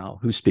right now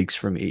who speaks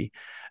for me.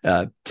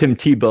 Tim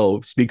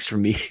Tebow speaks for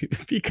me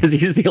because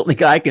he's the only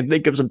guy I can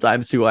think of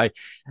sometimes who I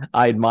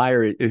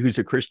admire, who's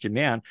a Christian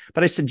man."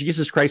 But I said,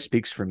 "Jesus Christ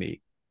speaks for me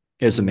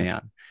as a Hmm.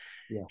 man."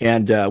 Yeah.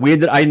 And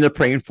I ended up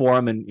praying for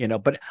him.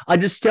 And, but I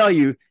just tell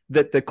you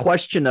that the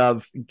question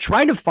of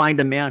trying to find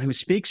a man who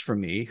speaks for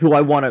me, who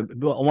I want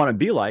to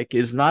be like,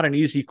 is not an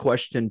easy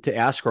question to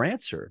ask or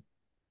answer.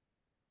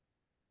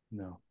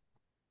 No,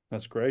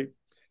 that's great.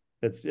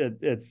 It's.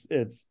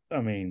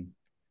 I mean,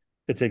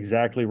 it's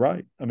exactly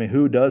right. I mean,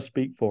 who does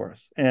speak for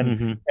us,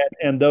 Mm-hmm.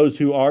 and those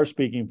who are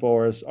speaking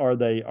for us, are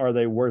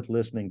they worth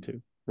listening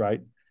to?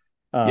 Right.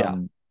 Yeah.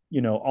 Um,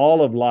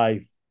 all of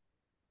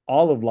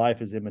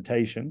life is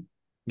imitation.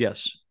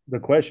 Yes. The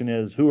question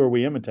is, who are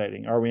we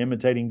imitating? Are we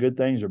imitating good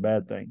things or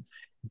bad things?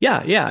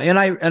 Yeah, yeah,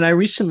 and I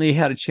recently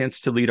had a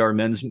chance to lead our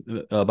men's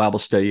Bible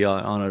study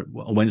on a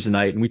Wednesday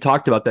night, and we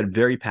talked about that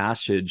very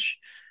passage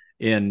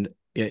in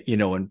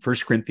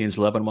First Corinthians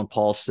 11 when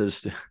Paul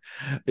says,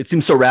 it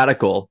seems so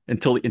radical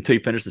until you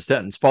finish the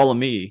sentence, "Follow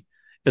me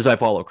as I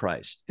follow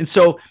Christ." And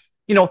so,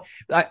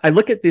 I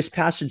look at this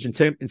passage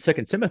in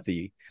Second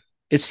Timothy.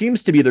 It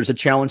seems to be there's a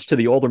challenge to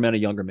the older men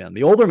and younger men.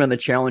 The older men, the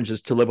challenge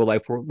is to live a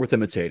life worth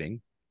imitating.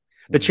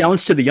 The Mm-hmm.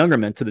 challenge to the younger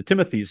men, to the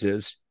Timothys,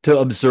 is to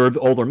observe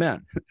older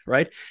men,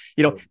 right?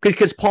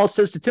 Because Paul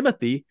says to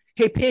Timothy,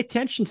 "Hey, pay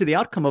attention to the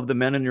outcome of the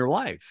men in your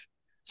life.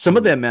 Some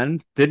of Mm-hmm. them men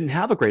didn't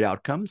have a great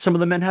outcome. Some of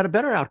the men had a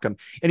better outcome."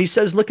 And he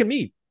says, "Look at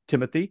me,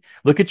 Timothy.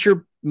 Look at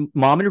your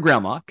mom and your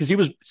grandma,"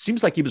 because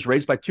seems like he was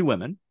raised by two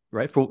women,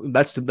 right?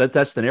 That's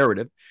the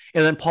narrative.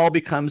 And then Paul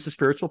becomes the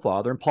spiritual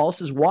father, and Paul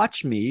says,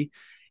 "Watch me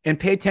and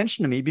pay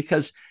attention to me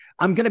because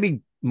I'm going to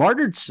be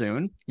martyred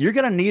soon. You're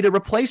going to need a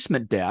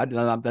replacement dad."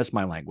 That's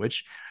my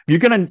language. You're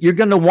going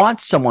to want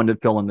someone to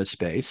fill in this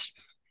space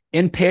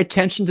and pay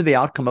attention to the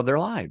outcome of their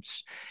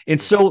lives. And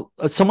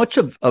Yeah. so much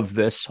of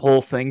this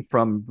whole thing,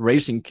 from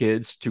raising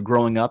kids to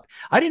growing up,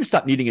 I didn't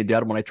stop needing a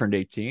dad when I turned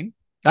 18.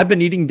 I've been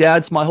needing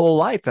dads my whole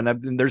life,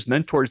 and there's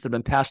mentors that have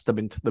been passed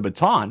the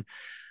baton.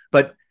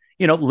 But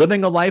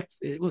living a life,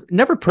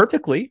 never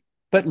perfectly,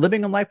 but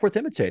living a life worth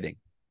imitating.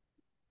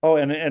 Oh,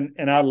 and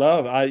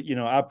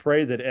I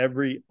pray that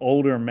every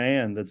older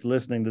man that's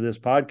listening to this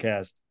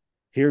podcast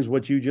hears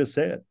what you just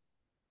said.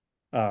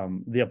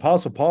 The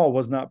Apostle Paul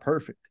was not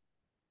perfect.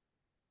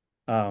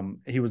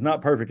 He was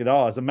not perfect at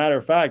all. As a matter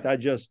of fact, I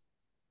just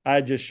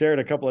shared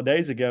a couple of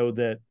days ago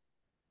that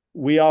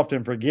we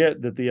often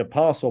forget that the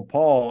Apostle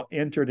Paul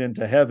entered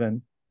into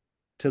heaven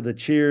to the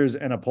cheers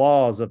and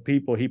applause of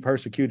people he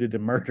persecuted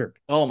and murdered.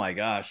 Oh my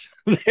gosh,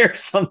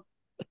 there's some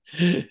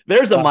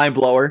there's a Uh, mind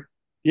blower.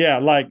 yeah,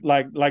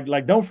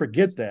 don't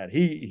forget that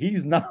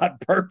he's not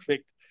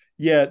perfect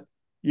yet.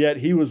 Yet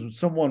he was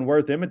someone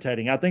worth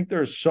imitating. I think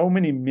there's so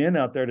many men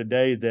out there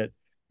today that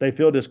they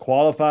feel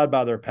disqualified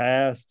by their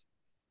past.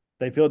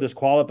 They feel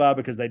disqualified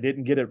because they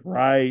didn't get it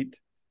right.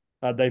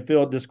 They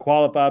feel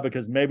disqualified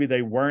because maybe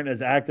they weren't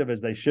as active as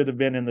they should have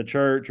been in the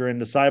church or in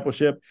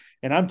discipleship.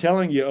 And I'm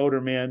telling you,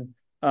 older men,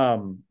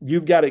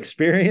 you've got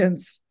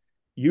experience,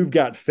 you've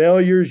got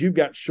failures, you've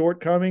got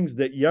shortcomings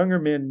that younger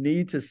men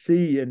need to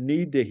see and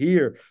need to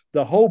hear.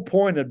 The whole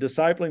point of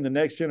discipling the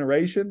next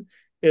generation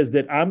is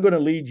that I'm going to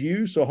lead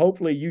you, so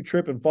hopefully you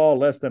trip and fall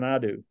less than I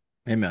do.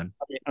 Amen.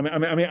 I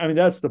mean,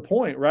 that's the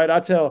point, right? I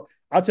tell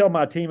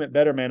my team at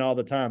Better Man all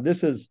the time.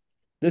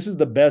 This is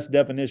the best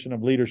definition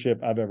of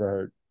leadership I've ever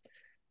heard.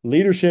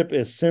 Leadership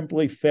is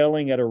simply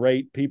failing at a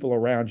rate people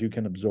around you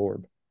can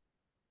absorb.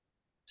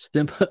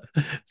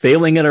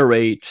 Failing at a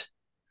rate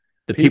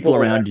the People people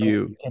around around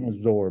you. you can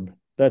absorb.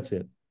 That's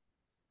it.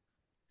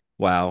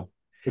 Wow.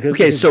 Okay,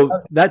 Because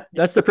so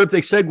that's the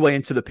perfect segue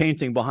into the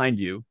painting behind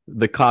you,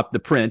 the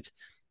print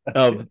that's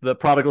it. of the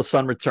prodigal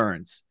son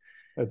returns.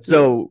 That's it.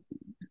 So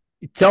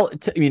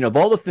of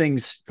all the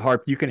things,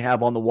 Harp, you can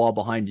have on the wall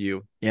behind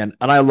you, and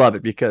I love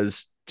it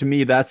because to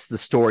me that's the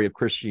story of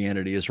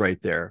Christianity is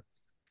right there.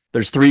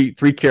 There's three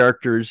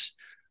characters,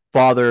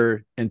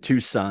 father and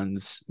two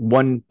sons,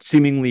 one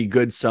seemingly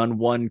good son,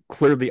 one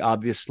clearly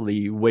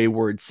obviously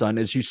wayward son,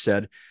 as you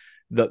said,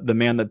 the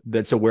man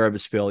that's aware of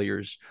his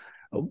failures.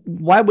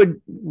 What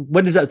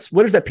does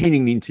that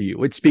painting mean to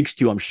you? It speaks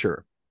to you, I'm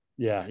sure.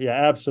 Yeah,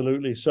 yeah,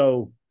 absolutely.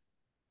 So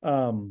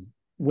when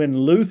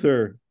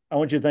Luther, I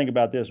want you to think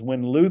about this.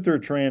 When Luther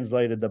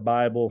translated the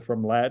Bible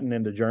from Latin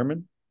into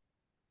German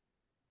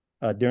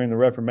during the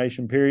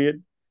Reformation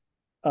period,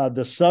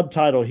 the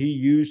subtitle he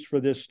used for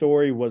this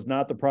story was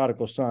not the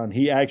prodigal son.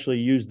 He actually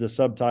used the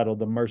subtitle,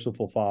 the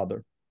merciful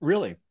father,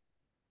 Really?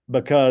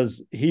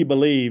 because he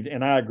believed,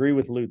 and I agree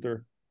with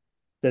Luther,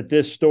 that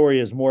this story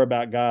is more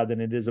about God than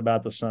it is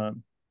about the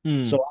son.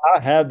 Mm, So I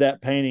have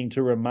that painting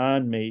to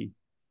remind me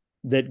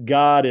that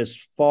God is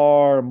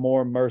far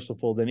more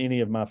merciful than any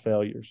of my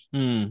failures.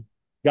 mm,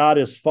 God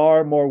is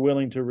far more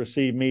willing to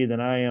receive me than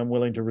I am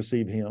willing to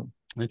receive him.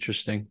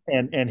 interesting.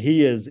 And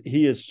he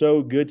is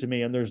so good to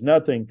me. And there's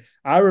nothing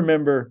I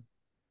remember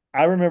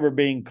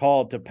being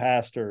called to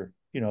pastor,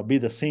 be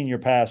the senior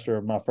pastor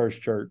of my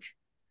first church.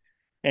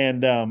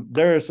 And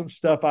there is some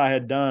stuff I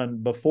had done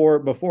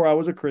before I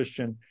was a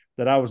Christian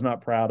that I was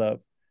not proud of.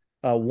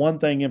 One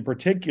thing in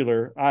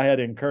particular, I had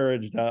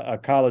encouraged a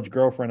college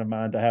girlfriend of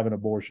mine to have an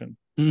abortion,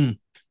 Mm,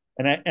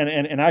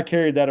 and I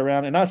carried that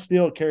around, and I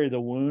still carry the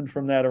wound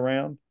from that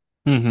around.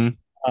 hmm.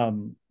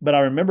 But I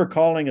remember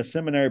calling a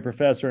seminary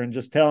professor and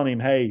just telling him,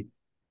 "Hey,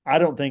 I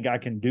don't think I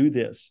can do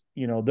this.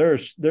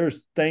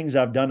 There's things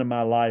I've done in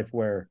my life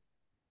where,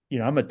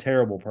 I'm a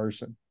terrible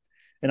person."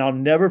 And I'll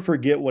never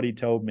forget what he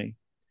told me.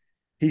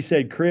 He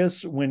said,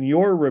 "Chris, when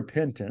your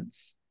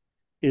repentance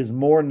is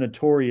more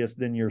notorious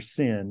than your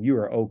sin, you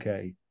are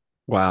okay.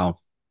 Wow.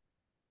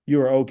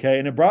 You are okay."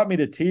 And it brought me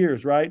to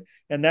tears, right?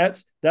 And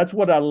that's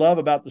what I love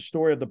about the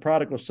story of the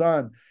prodigal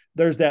son.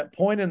 There's that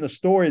point in the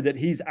story that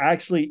he's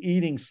actually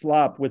eating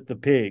slop with the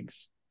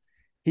pigs.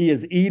 He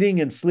is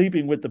eating and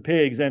sleeping with the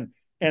pigs. And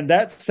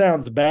that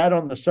sounds bad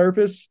on the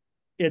surface.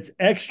 It's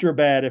extra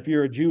bad if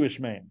you're a Jewish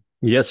man.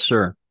 Yes,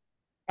 sir.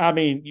 I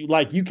mean,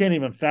 you can't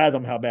even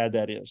fathom how bad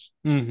that is.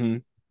 Mm-hmm.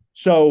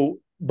 So,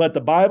 but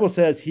the Bible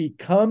says he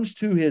comes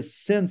to his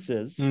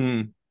senses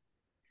Mm,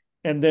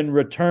 and then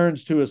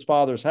returns to his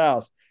father's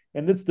house.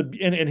 And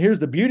here's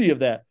the beauty of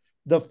that.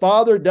 The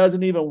father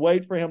doesn't even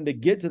wait for him to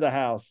get to the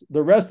house.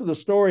 The rest of the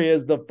story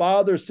is the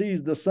father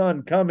sees the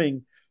son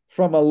coming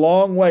from a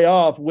long way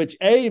off, which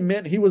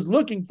meant he was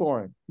looking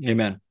for him.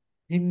 amen.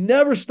 He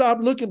never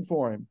stopped looking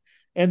for him.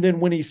 And then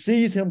when he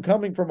sees him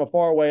coming from a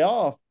far way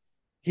off,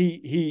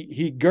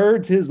 he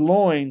girds his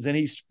loins and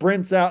he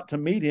sprints out to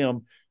meet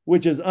him,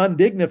 which is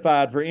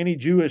undignified for any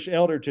Jewish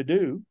elder to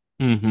do.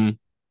 Mm-hmm.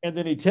 And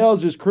then he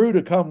tells his crew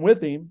to come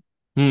with him,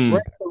 bring Mm,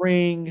 the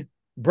ring,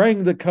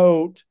 bring the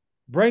coat,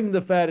 bring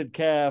the fatted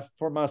calf,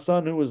 for my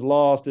son who was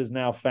lost is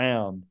now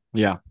found.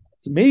 yeah.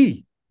 It's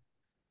me.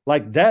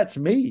 That's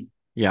me.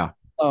 Yeah.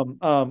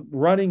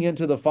 Running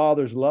into the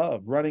Father's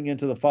love, running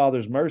into the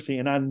Father's mercy.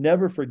 And I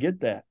never forget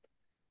that.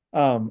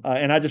 And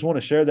I just want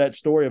to share that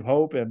story of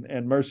hope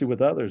and mercy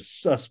with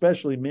others,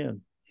 especially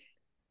men.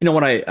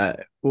 When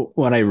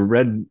I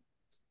read,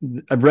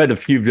 I've read a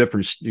few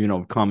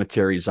different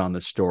commentaries on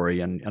the story,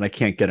 and I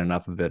can't get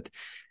enough of it.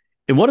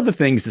 And one of the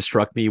things that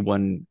struck me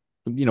when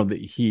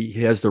he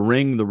has the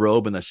ring, the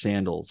robe, and the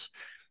sandals.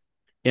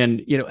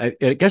 And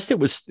I guess it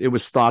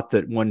was thought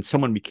that when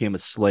someone became a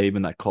slave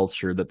in that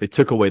culture, that they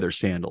took away their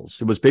sandals.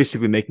 It was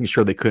basically making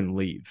sure they couldn't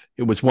leave.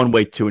 It was one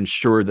way to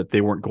ensure that they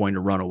weren't going to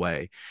run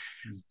away.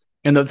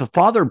 And the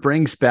father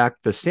brings back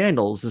the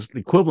sandals is the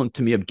equivalent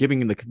to me of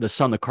giving the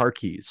son the car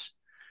keys.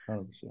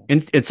 100%.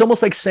 And it's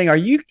almost like saying, "Are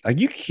you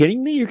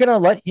kidding me? You're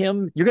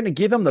gonna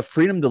give him the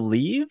freedom to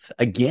leave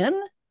again?"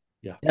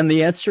 Yeah, And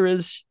the answer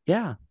is,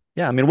 yeah,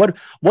 yeah. I mean, what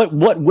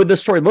would the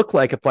story look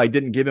like if I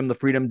didn't give him the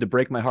freedom to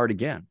break my heart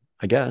again?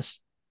 I guess.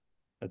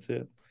 that's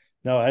it.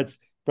 No,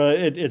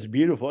 it's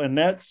beautiful, and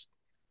that's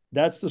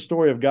the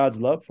story of God's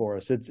love for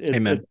us.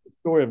 Amen. It's the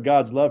story of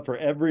God's love for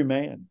every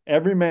man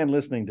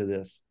listening to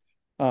this.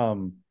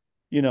 Um,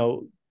 you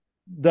know,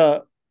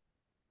 the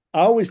I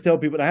always tell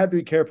people, and I have to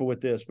be careful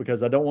with this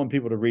because I don't want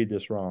people to read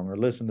this wrong or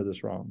listen to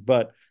this wrong.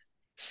 But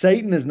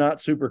Satan is not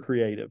super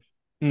creative.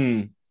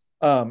 Mm,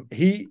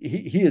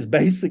 He has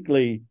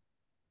basically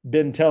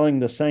been telling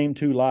the same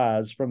two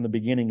lies from the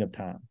beginning of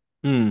time.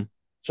 mm,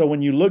 So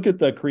when you look at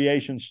the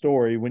creation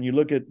story, when you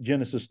look at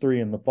Genesis 3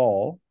 and the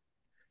fall,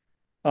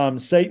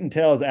 Satan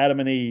tells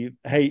Adam and Eve,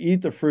 "Hey,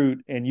 eat the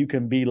fruit and you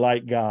can be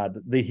like God."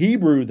 The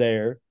Hebrew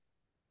there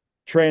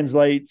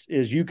translates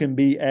is you can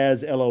be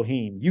as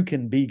Elohim. You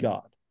can be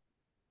God.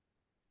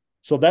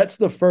 So that's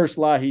the first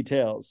lie he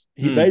tells.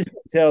 He Mm,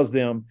 basically tells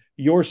them,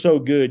 you're so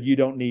good, you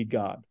don't need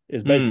God,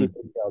 is basically mm,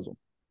 what he tells them.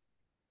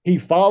 He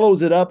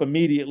follows it up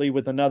immediately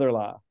with another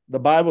lie. The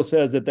Bible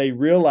says that they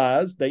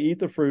realize they eat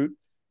the fruit,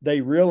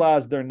 they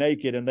realize they're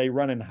naked, and they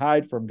run and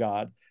hide from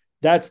God.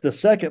 That's the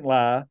second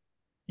lie.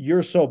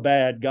 You're so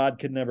bad, God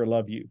could never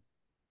love you.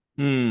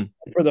 mm,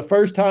 For the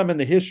first time in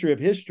the history of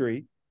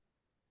history,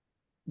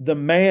 the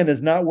man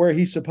is not where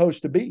he's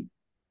supposed to be.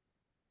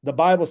 The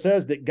Bible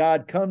says that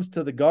God comes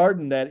to the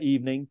garden that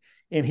evening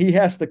and he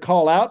has to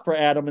call out for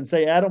Adam and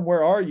say, Adam,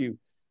 where are you?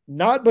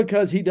 Not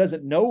because he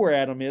doesn't know where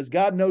Adam is.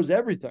 God knows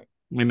everything.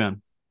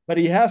 amen. But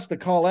he has to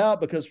call out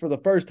because for the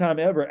first time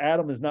ever,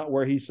 Adam is not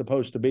where he's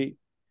supposed to be.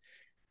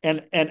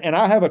 And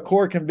I have a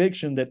core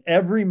conviction that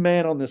every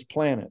man on this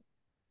planet,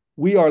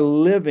 we are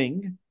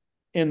living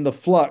in the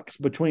flux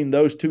between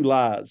those two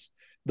lies.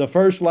 The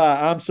first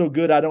lie, I'm so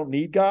good, I don't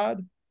need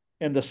God.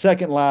 And the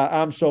second lie,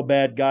 I'm so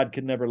bad, God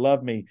could never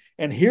love me.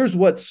 And here's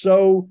what's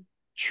so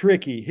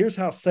tricky. Here's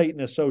how Satan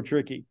is so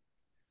tricky.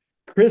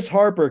 Chris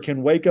Harper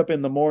can wake up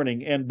in the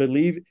morning and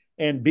believe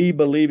and be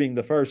believing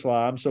the first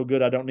lie, I'm so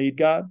good, I don't need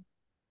God.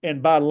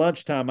 And by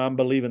lunchtime, I'm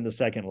believing the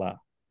second lie.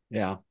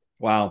 Yeah.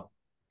 Wow.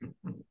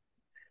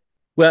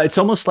 Well, it's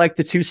almost like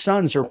the two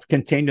sons are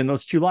contained in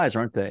those two lies,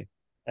 aren't they?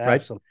 Right?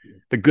 Absolutely.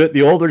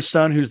 The older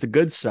son who's the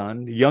good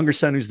son, the younger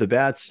son who's the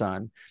bad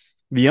son.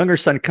 The younger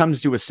son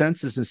comes to his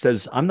senses and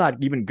says, "I'm not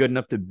even good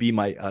enough to be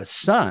my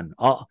son."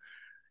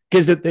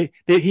 Because they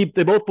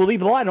both believe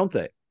the lie, don't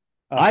they?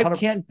 I 100%.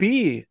 can't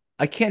be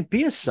I can't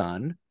be a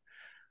son.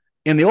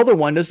 And the older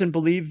one doesn't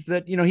believe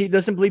that, he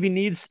doesn't believe he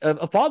needs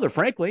a father,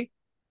 frankly.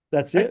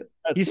 That's Right? it.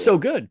 That's He's it. so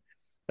good.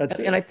 That's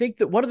And I it. think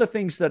that one of the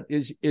things that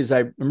is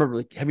I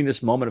remember having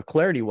this moment of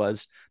clarity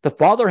was the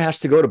father has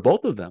to go to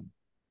both of them.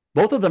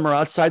 Both of them are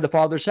outside the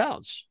father's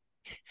house.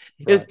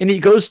 Right. And he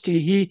goes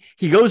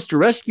to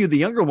rescue the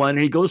younger one,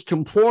 and he goes to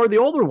implore the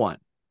older one.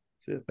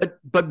 That's it.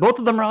 But both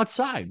of them are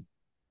outside.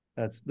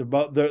 That's they're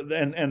both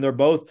and they're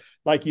both,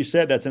 like you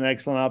said, that's an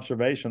excellent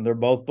observation. They're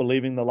both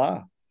believing the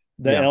lie.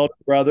 The Yeah, elder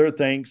brother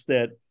thinks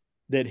that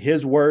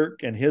his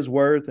work and his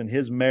worth and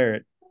his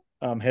merit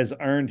has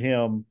earned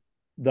him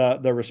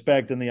the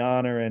respect and the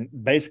honor and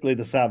basically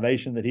the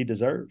salvation that he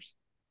deserves.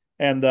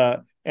 And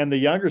the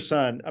younger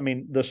son, I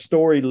mean, the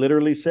story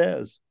literally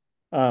says,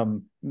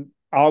 um,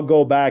 "I'll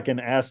go back and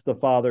ask the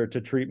father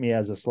to treat me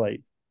as a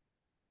slave.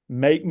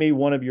 Make me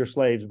one of your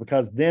slaves,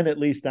 because then at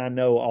least I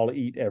know I'll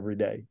eat every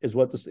day," is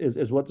what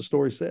the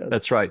story says.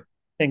 that's right.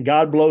 And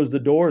God blows the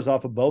doors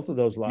off of both of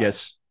those lies.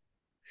 Yes.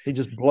 He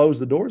just blows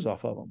the doors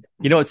off of them.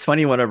 It's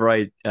funny whenever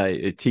I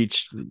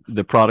teach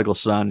the prodigal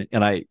son,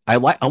 and I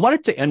want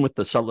it to end with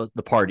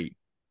the party,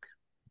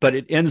 but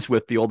it ends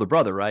with the older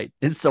brother, right?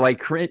 And so I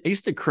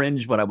used to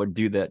cringe when I would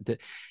do that.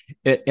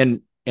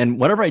 And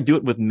whenever I do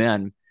it with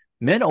men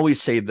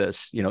always say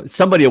this.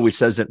 Somebody always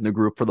says it in the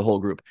group for the whole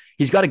group.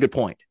 He's got a good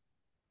point.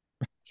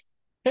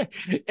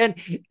 And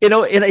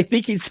and I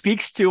think it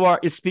speaks to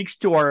our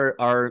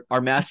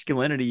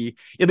masculinity,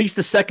 at least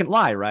the second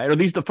lie, right? Or at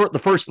least the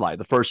first lie,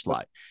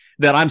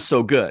 that I'm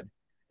so good.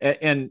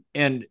 And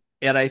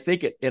I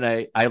think it, and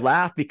I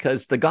laugh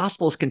because the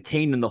gospel is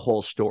contained in the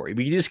whole story.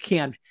 We just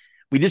can't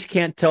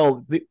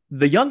tell.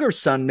 The younger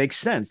son makes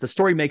sense. The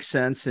story makes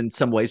sense in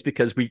some ways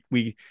because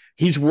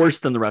he's worse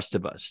than the rest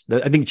of us.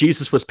 I think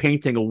Jesus was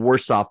painting a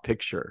worse off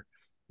picture.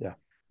 Yeah.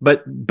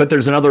 But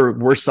there's another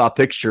worse off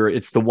picture.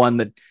 It's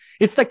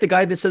like the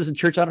guy that says in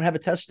church, "I don't have a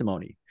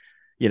testimony."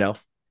 You know,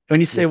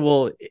 when you say, Yeah.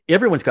 "Well,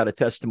 everyone's got a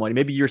testimony."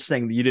 Maybe you're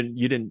saying that you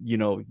didn't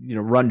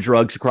run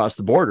drugs across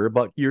the border,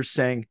 but you're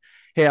saying,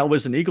 "Hey, I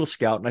was an Eagle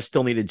Scout and I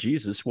still needed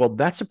Jesus." Well,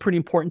 that's a pretty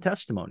important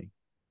testimony.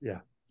 Yeah.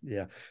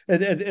 Yeah.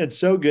 And it's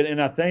so good.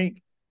 And I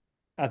think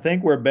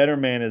where Better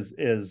Man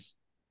is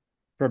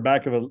for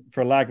lack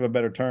of a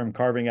better term,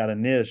 carving out a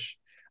niche.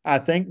 I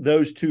think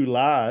those two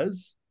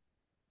lies,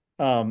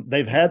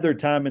 they've had their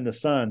time in the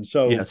sun.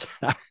 So Yes.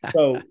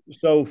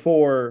 so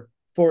for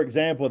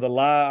example, the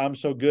lie, I'm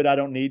so good I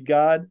don't need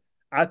God.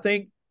 I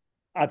think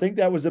I think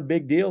that was a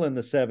big deal in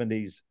the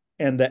 70s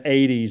and the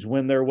 80s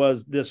when there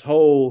was this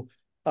whole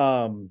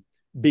um,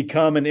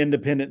 become an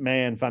independent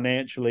man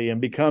financially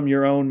and become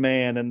your own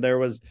man. And there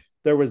was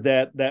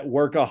that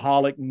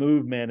workaholic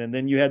movement, and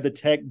then you had the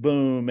tech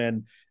boom,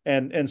 and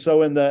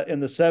so in the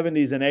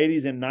 70s and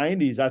 80s and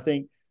 90s,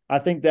 I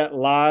think that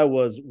lie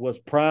was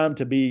primed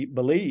to be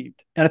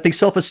believed. And I think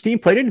self-esteem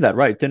played into that,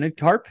 right? Didn't it,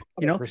 Harp?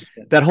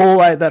 100%.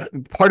 That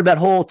part of that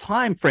whole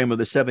time frame of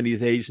the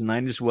 70s, 80s, and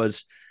 90s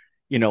was,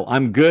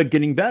 I'm good,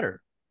 getting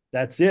better.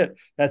 That's it.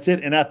 That's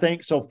it. And I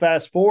think so.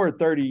 Fast forward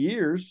 30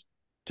 years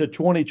to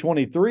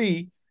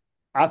 2023,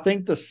 I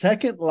think the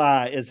second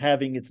lie is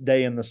having its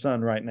day in the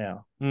sun right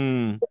now,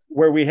 Mm.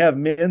 where we have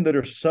men that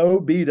are so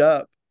beat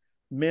up,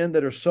 men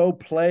that are so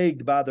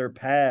plagued by their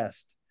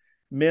past,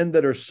 men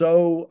that are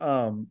so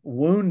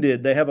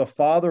wounded. They have a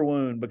father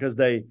wound because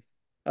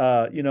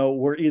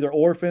were either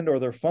orphaned or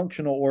they're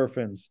functional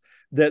orphans,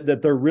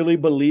 that they're really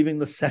believing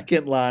the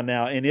second lie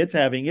now, and it's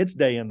having its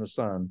day in the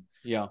sun.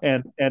 Yeah.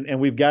 And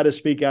we've got to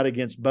speak out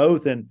against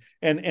both.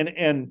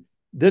 And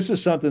this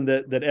is something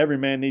that every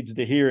man needs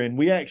to hear. And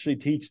we actually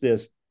teach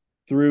this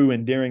through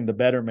and during the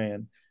Better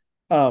Man.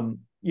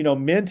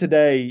 Men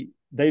today,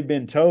 they've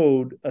been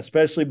told,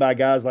 especially by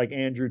guys like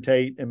Andrew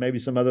Tate and maybe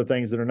some other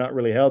things that are not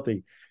really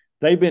healthy,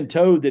 they've been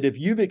told that if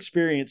you've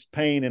experienced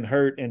pain and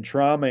hurt and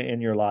trauma in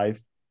your life,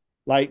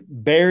 like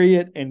bury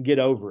it and get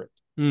over it.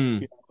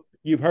 Mm.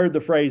 You've heard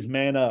the phrase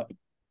 "man up,"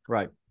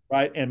 Right.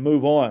 right, and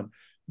move on.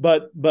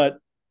 But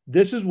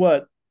this is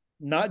what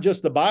not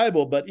just the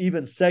Bible, but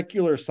even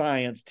secular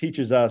science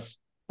teaches us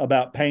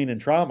about pain and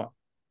trauma.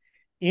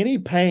 Any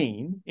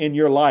pain in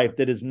your life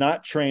that is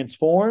not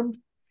transformed,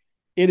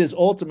 it is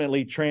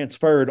ultimately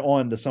transferred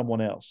on to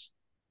someone else.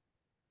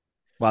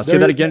 Wow. Say There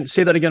that is, again.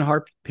 Say that again,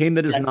 Harp. Pain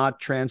that is not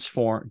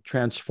transformed.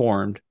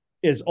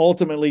 is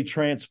ultimately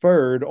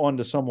transferred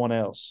onto someone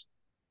else.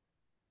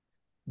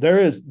 There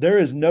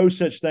is no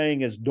such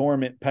thing as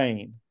dormant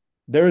pain.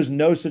 There is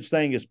no such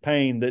thing as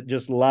pain that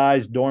just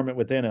lies dormant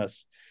within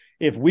us.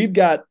 If we've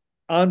got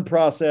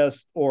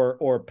unprocessed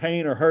or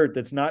pain or hurt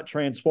that's not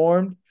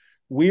transformed,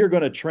 we are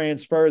going to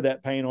transfer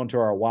that pain onto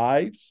our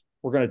wives.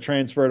 We're going to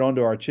transfer it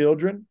onto our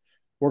children.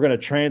 We're going to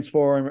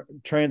transfer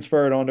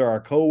it onto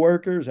our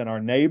coworkers and our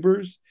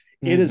neighbors.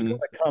 It is going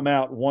to come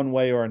out one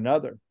way or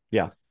another.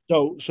 Yeah.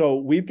 So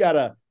we've got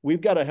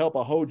to help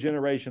a whole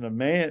generation of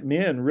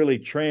men really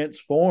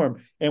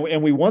transform,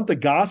 and we want the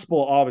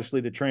gospel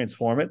obviously to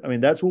transform it. I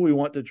mean, that's what we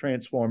want to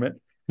transform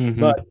it.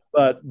 Mm-hmm.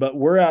 But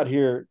we're out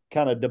here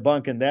kind of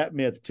debunking that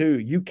myth too.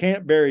 You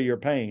can't bury your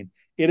pain.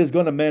 It is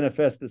going to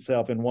manifest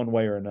itself in one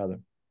way or another.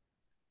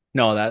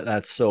 No,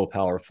 that's so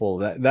powerful.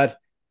 That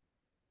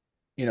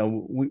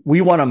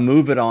we want to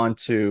move it on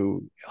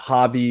to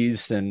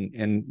hobbies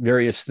and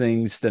various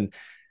things. Then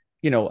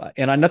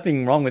and I'm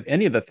nothing wrong with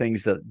any of the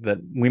things that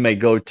we may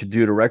go to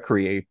do to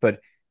recreate, but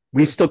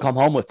we still come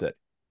home with it,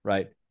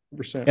 right?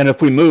 100%. And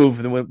if we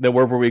move, then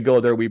wherever we go,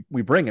 there we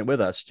bring it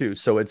with us too.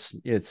 So it's.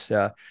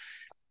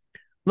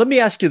 Let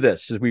me ask you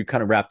this as we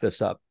kind of wrap this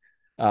up,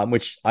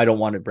 which I don't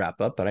want to wrap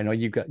up, but I know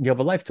you have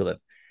a life to live.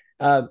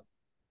 Uh,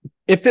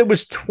 if it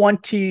was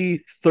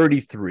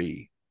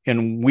 2033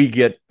 and we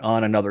get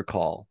on another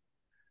call,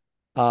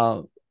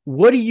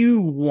 what do you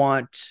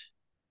want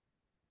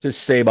to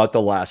say about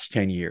the last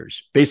 10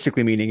 years?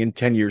 Basically, meaning in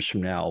 10 years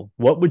from now,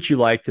 what would you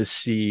like to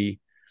see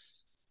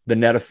the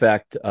net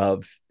effect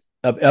of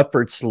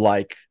efforts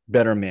like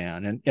Better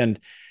Man and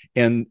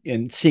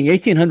seeing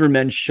 1,800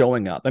 men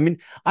showing up? I mean,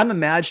 I'm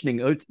imagining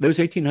those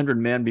 1,800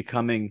 men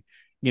becoming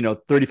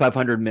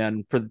 3,500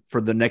 men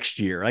for the next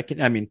year.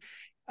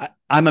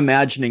 I'm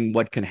imagining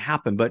what can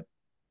happen, but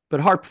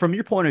Harp, from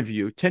your point of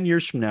view, 10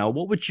 years from now,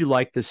 what would you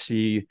like to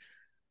see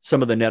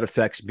some of the net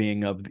effects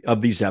being of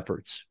these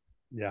efforts?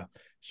 Yeah.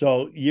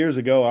 So years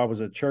ago, I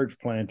was a church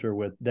planter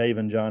with Dave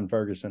and John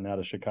Ferguson out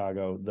of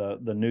Chicago,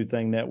 the New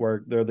Thing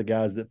Network. They're the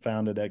guys that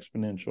founded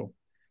Exponential.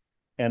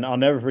 And I'll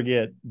never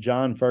forget,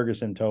 John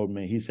Ferguson told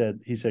me, he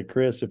said,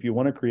 Chris, if you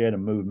want to create a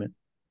movement,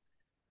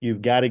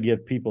 you've got to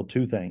give people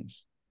two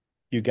things.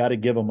 You got to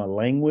give them a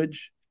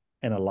language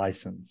and a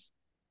license.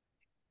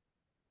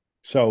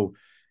 So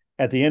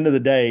at the end of the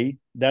day,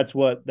 that's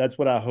what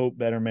I hope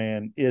Better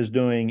Man is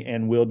doing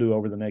and will do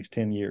over the next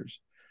 10 years.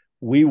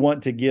 We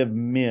want to give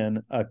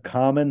men a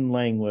common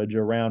language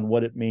around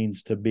what it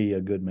means to be a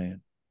good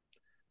man,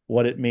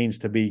 what it means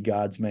to be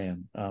God's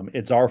man.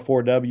 It's our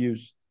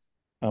 4Ws.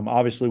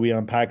 Obviously, we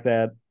unpack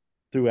that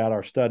throughout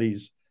our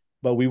studies,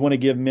 but we want to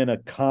give men a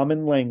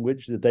common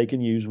language that they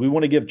can use. We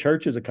want to give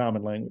churches a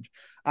common language.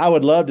 I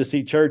would love to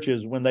see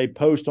churches, when they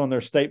post on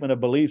their statement of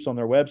beliefs on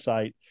their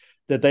website,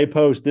 that they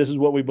post, this is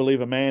what we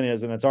believe a man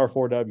is, and it's our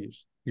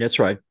 4Ws. That's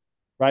right.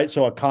 Right.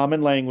 So a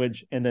common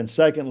language. And then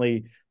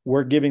secondly,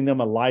 we're giving them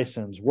a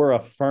license. We're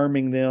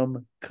affirming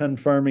them,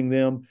 confirming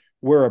them.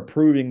 We're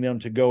approving them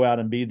to go out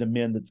and be the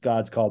men that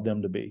God's called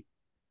them to be.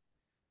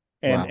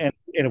 And, Wow.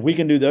 and if we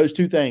can do those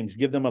two things,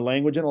 give them a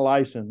language and a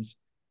license,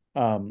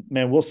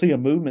 man, we'll see a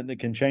movement that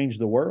can change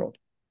the world.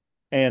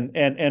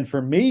 And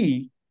for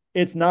me,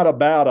 it's not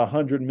about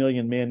 100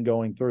 million men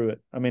going through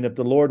it. I mean, if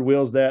the Lord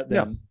wills that,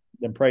 then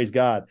praise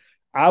God.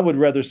 I would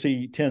rather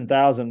see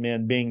 10,000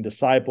 men being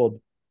discipled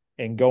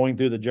and going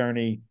through the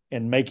journey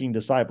and making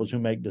disciples who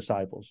make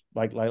disciples.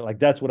 Like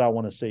that's what I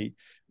want to see.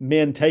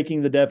 Men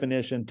taking the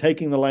definition,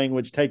 taking the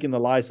language, taking the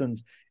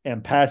license,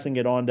 and passing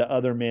it on to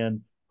other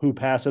men who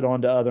pass it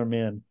on to other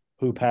men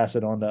who pass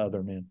it on to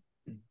other men.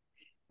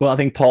 Well, I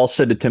think Paul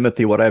said to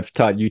Timothy, what I've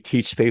taught you,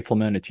 teach faithful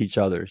men to teach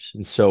others.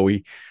 And so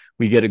we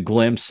get a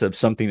glimpse of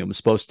something that was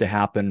supposed to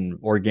happen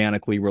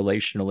organically,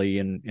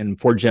 relationally,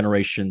 and 4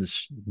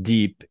 generations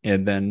deep.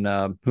 And then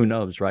who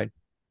knows, right?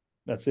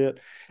 That's it.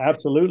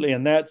 Absolutely.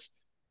 And that's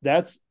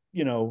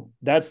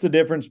the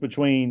difference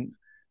between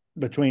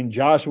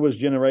Joshua's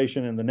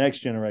generation and the next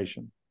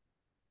generation.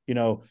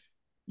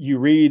 You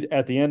read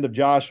at the end of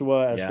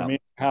Joshua, as for me and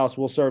house,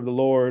 we'll serve the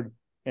Lord.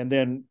 And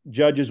then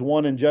Judges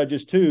 1 and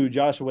Judges 2,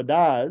 Joshua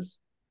dies.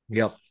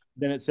 Yep.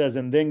 Then it says,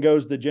 and then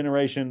goes the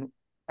generation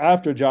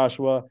after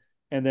Joshua,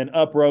 and then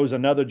uprose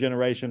another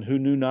generation who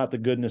knew not the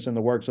goodness and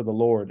the works of the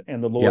Lord,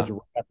 and the Yeah, Lord's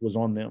wrath was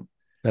on them.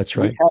 that's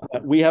We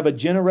right. we have a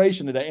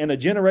generation today, and a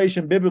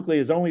generation biblically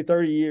is only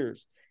 30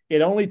 years.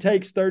 It only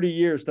takes 30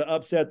 years to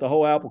upset the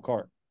whole apple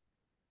cart.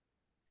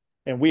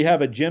 And we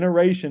have a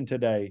generation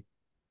today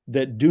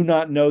that do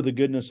not know the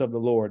goodness of the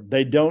Lord.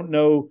 They don't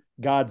know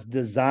God's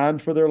design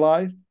for their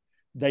life.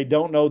 They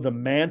don't know the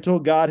mantle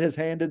God has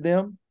handed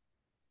them.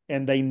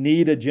 And they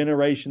need a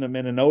generation of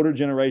men, an older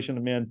generation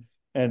of men,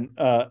 and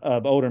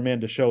of older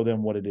men to show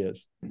them what it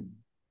is.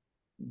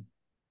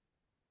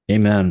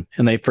 Amen.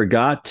 And they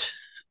forgot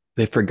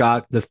the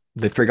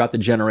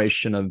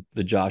generation of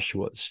the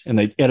Joshuas,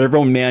 and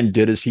every man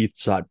did as he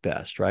thought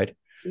best, right?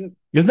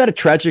 Isn't that a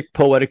tragic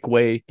poetic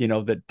way,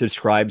 that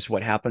describes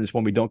what happens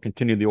when we don't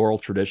continue the oral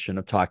tradition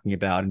of talking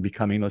about and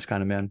becoming those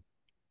kind of men?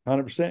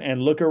 100%.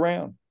 And look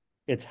around.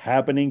 It's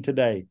happening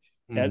today.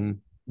 At Mm-hmm.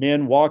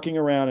 men walking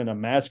around in a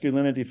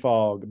masculinity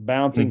fog,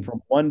 bouncing Mm-hmm.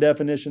 from one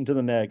definition to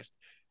the next,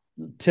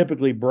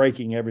 typically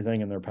breaking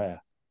everything in their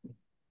path.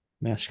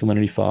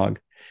 Masculinity fog.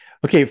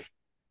 Okay,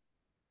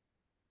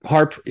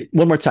 Harp,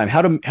 one more time.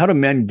 How do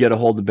men get a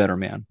hold of Better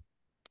Man?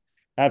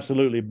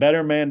 Absolutely.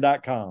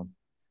 Betterman.com.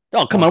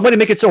 Oh, come on. Why do you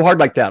make it so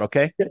hard like that?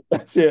 Okay.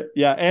 That's it.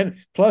 Yeah. And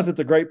plus it's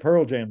a great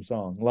Pearl Jam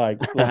song. Like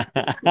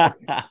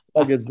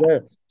it's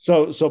there.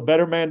 So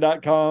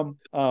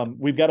betterman.com.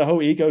 We've got a whole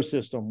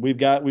ecosystem. We've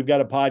got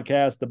a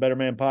podcast, the Better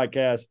Man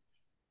podcast,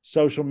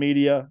 social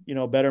media,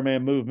 Better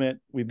Man movement.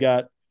 We've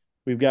got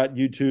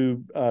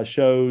YouTube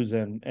shows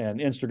and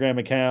Instagram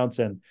accounts,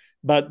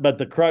 but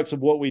the crux of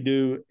what we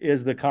do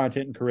is the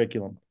content and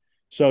curriculum.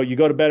 So you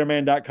go to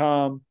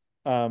betterman.com,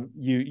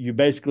 you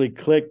basically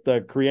click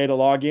the create a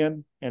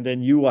login, and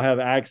then you will have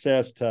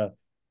access to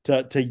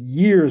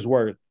years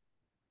worth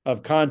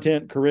of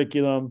content,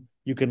 curriculum.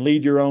 You can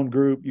lead your own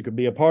group. You can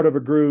be a part of a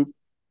group.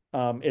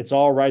 It's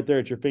all right there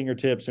at your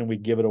fingertips, and we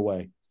give it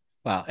away.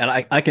 Wow. And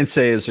I can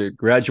say, as a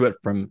graduate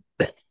from,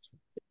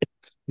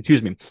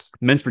 excuse me,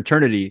 men's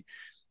fraternity,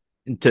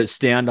 to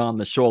stand on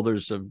the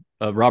shoulders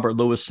of Robert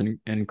Lewis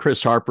and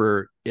Chris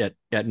Harper at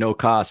no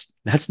cost,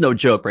 that's no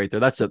joke right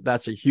there.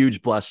 That's a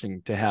huge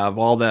blessing to have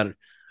all that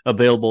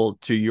available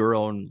to your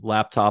own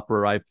laptop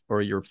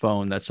or your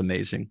phone. That's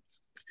amazing.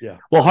 Yeah.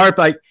 Well, Harp,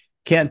 I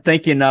can't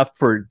thank you enough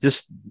for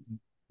just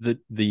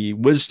the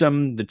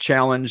wisdom, the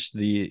challenge,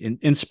 the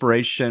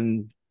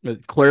inspiration, the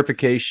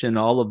clarification,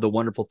 all of the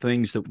wonderful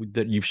things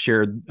that you've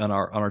shared on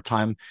our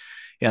time.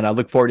 And I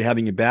look forward to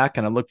having you back.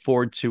 And I look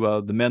forward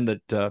to the men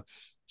that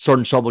Sword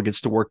and Shovel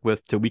gets to work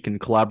with, till we can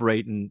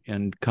collaborate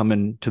and come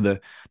into the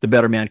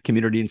Better Man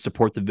community and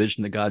support the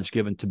vision that God's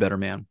given to Better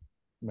Man.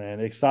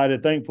 Man,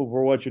 excited, thankful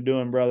for what you're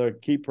doing, brother.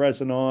 Keep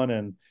pressing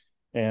on,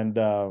 and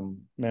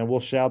man, we'll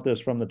shout this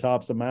from the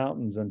tops of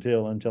mountains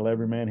until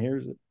every man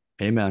hears it.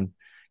 Amen.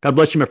 God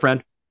bless you, my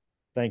friend.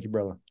 Thank you,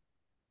 brother.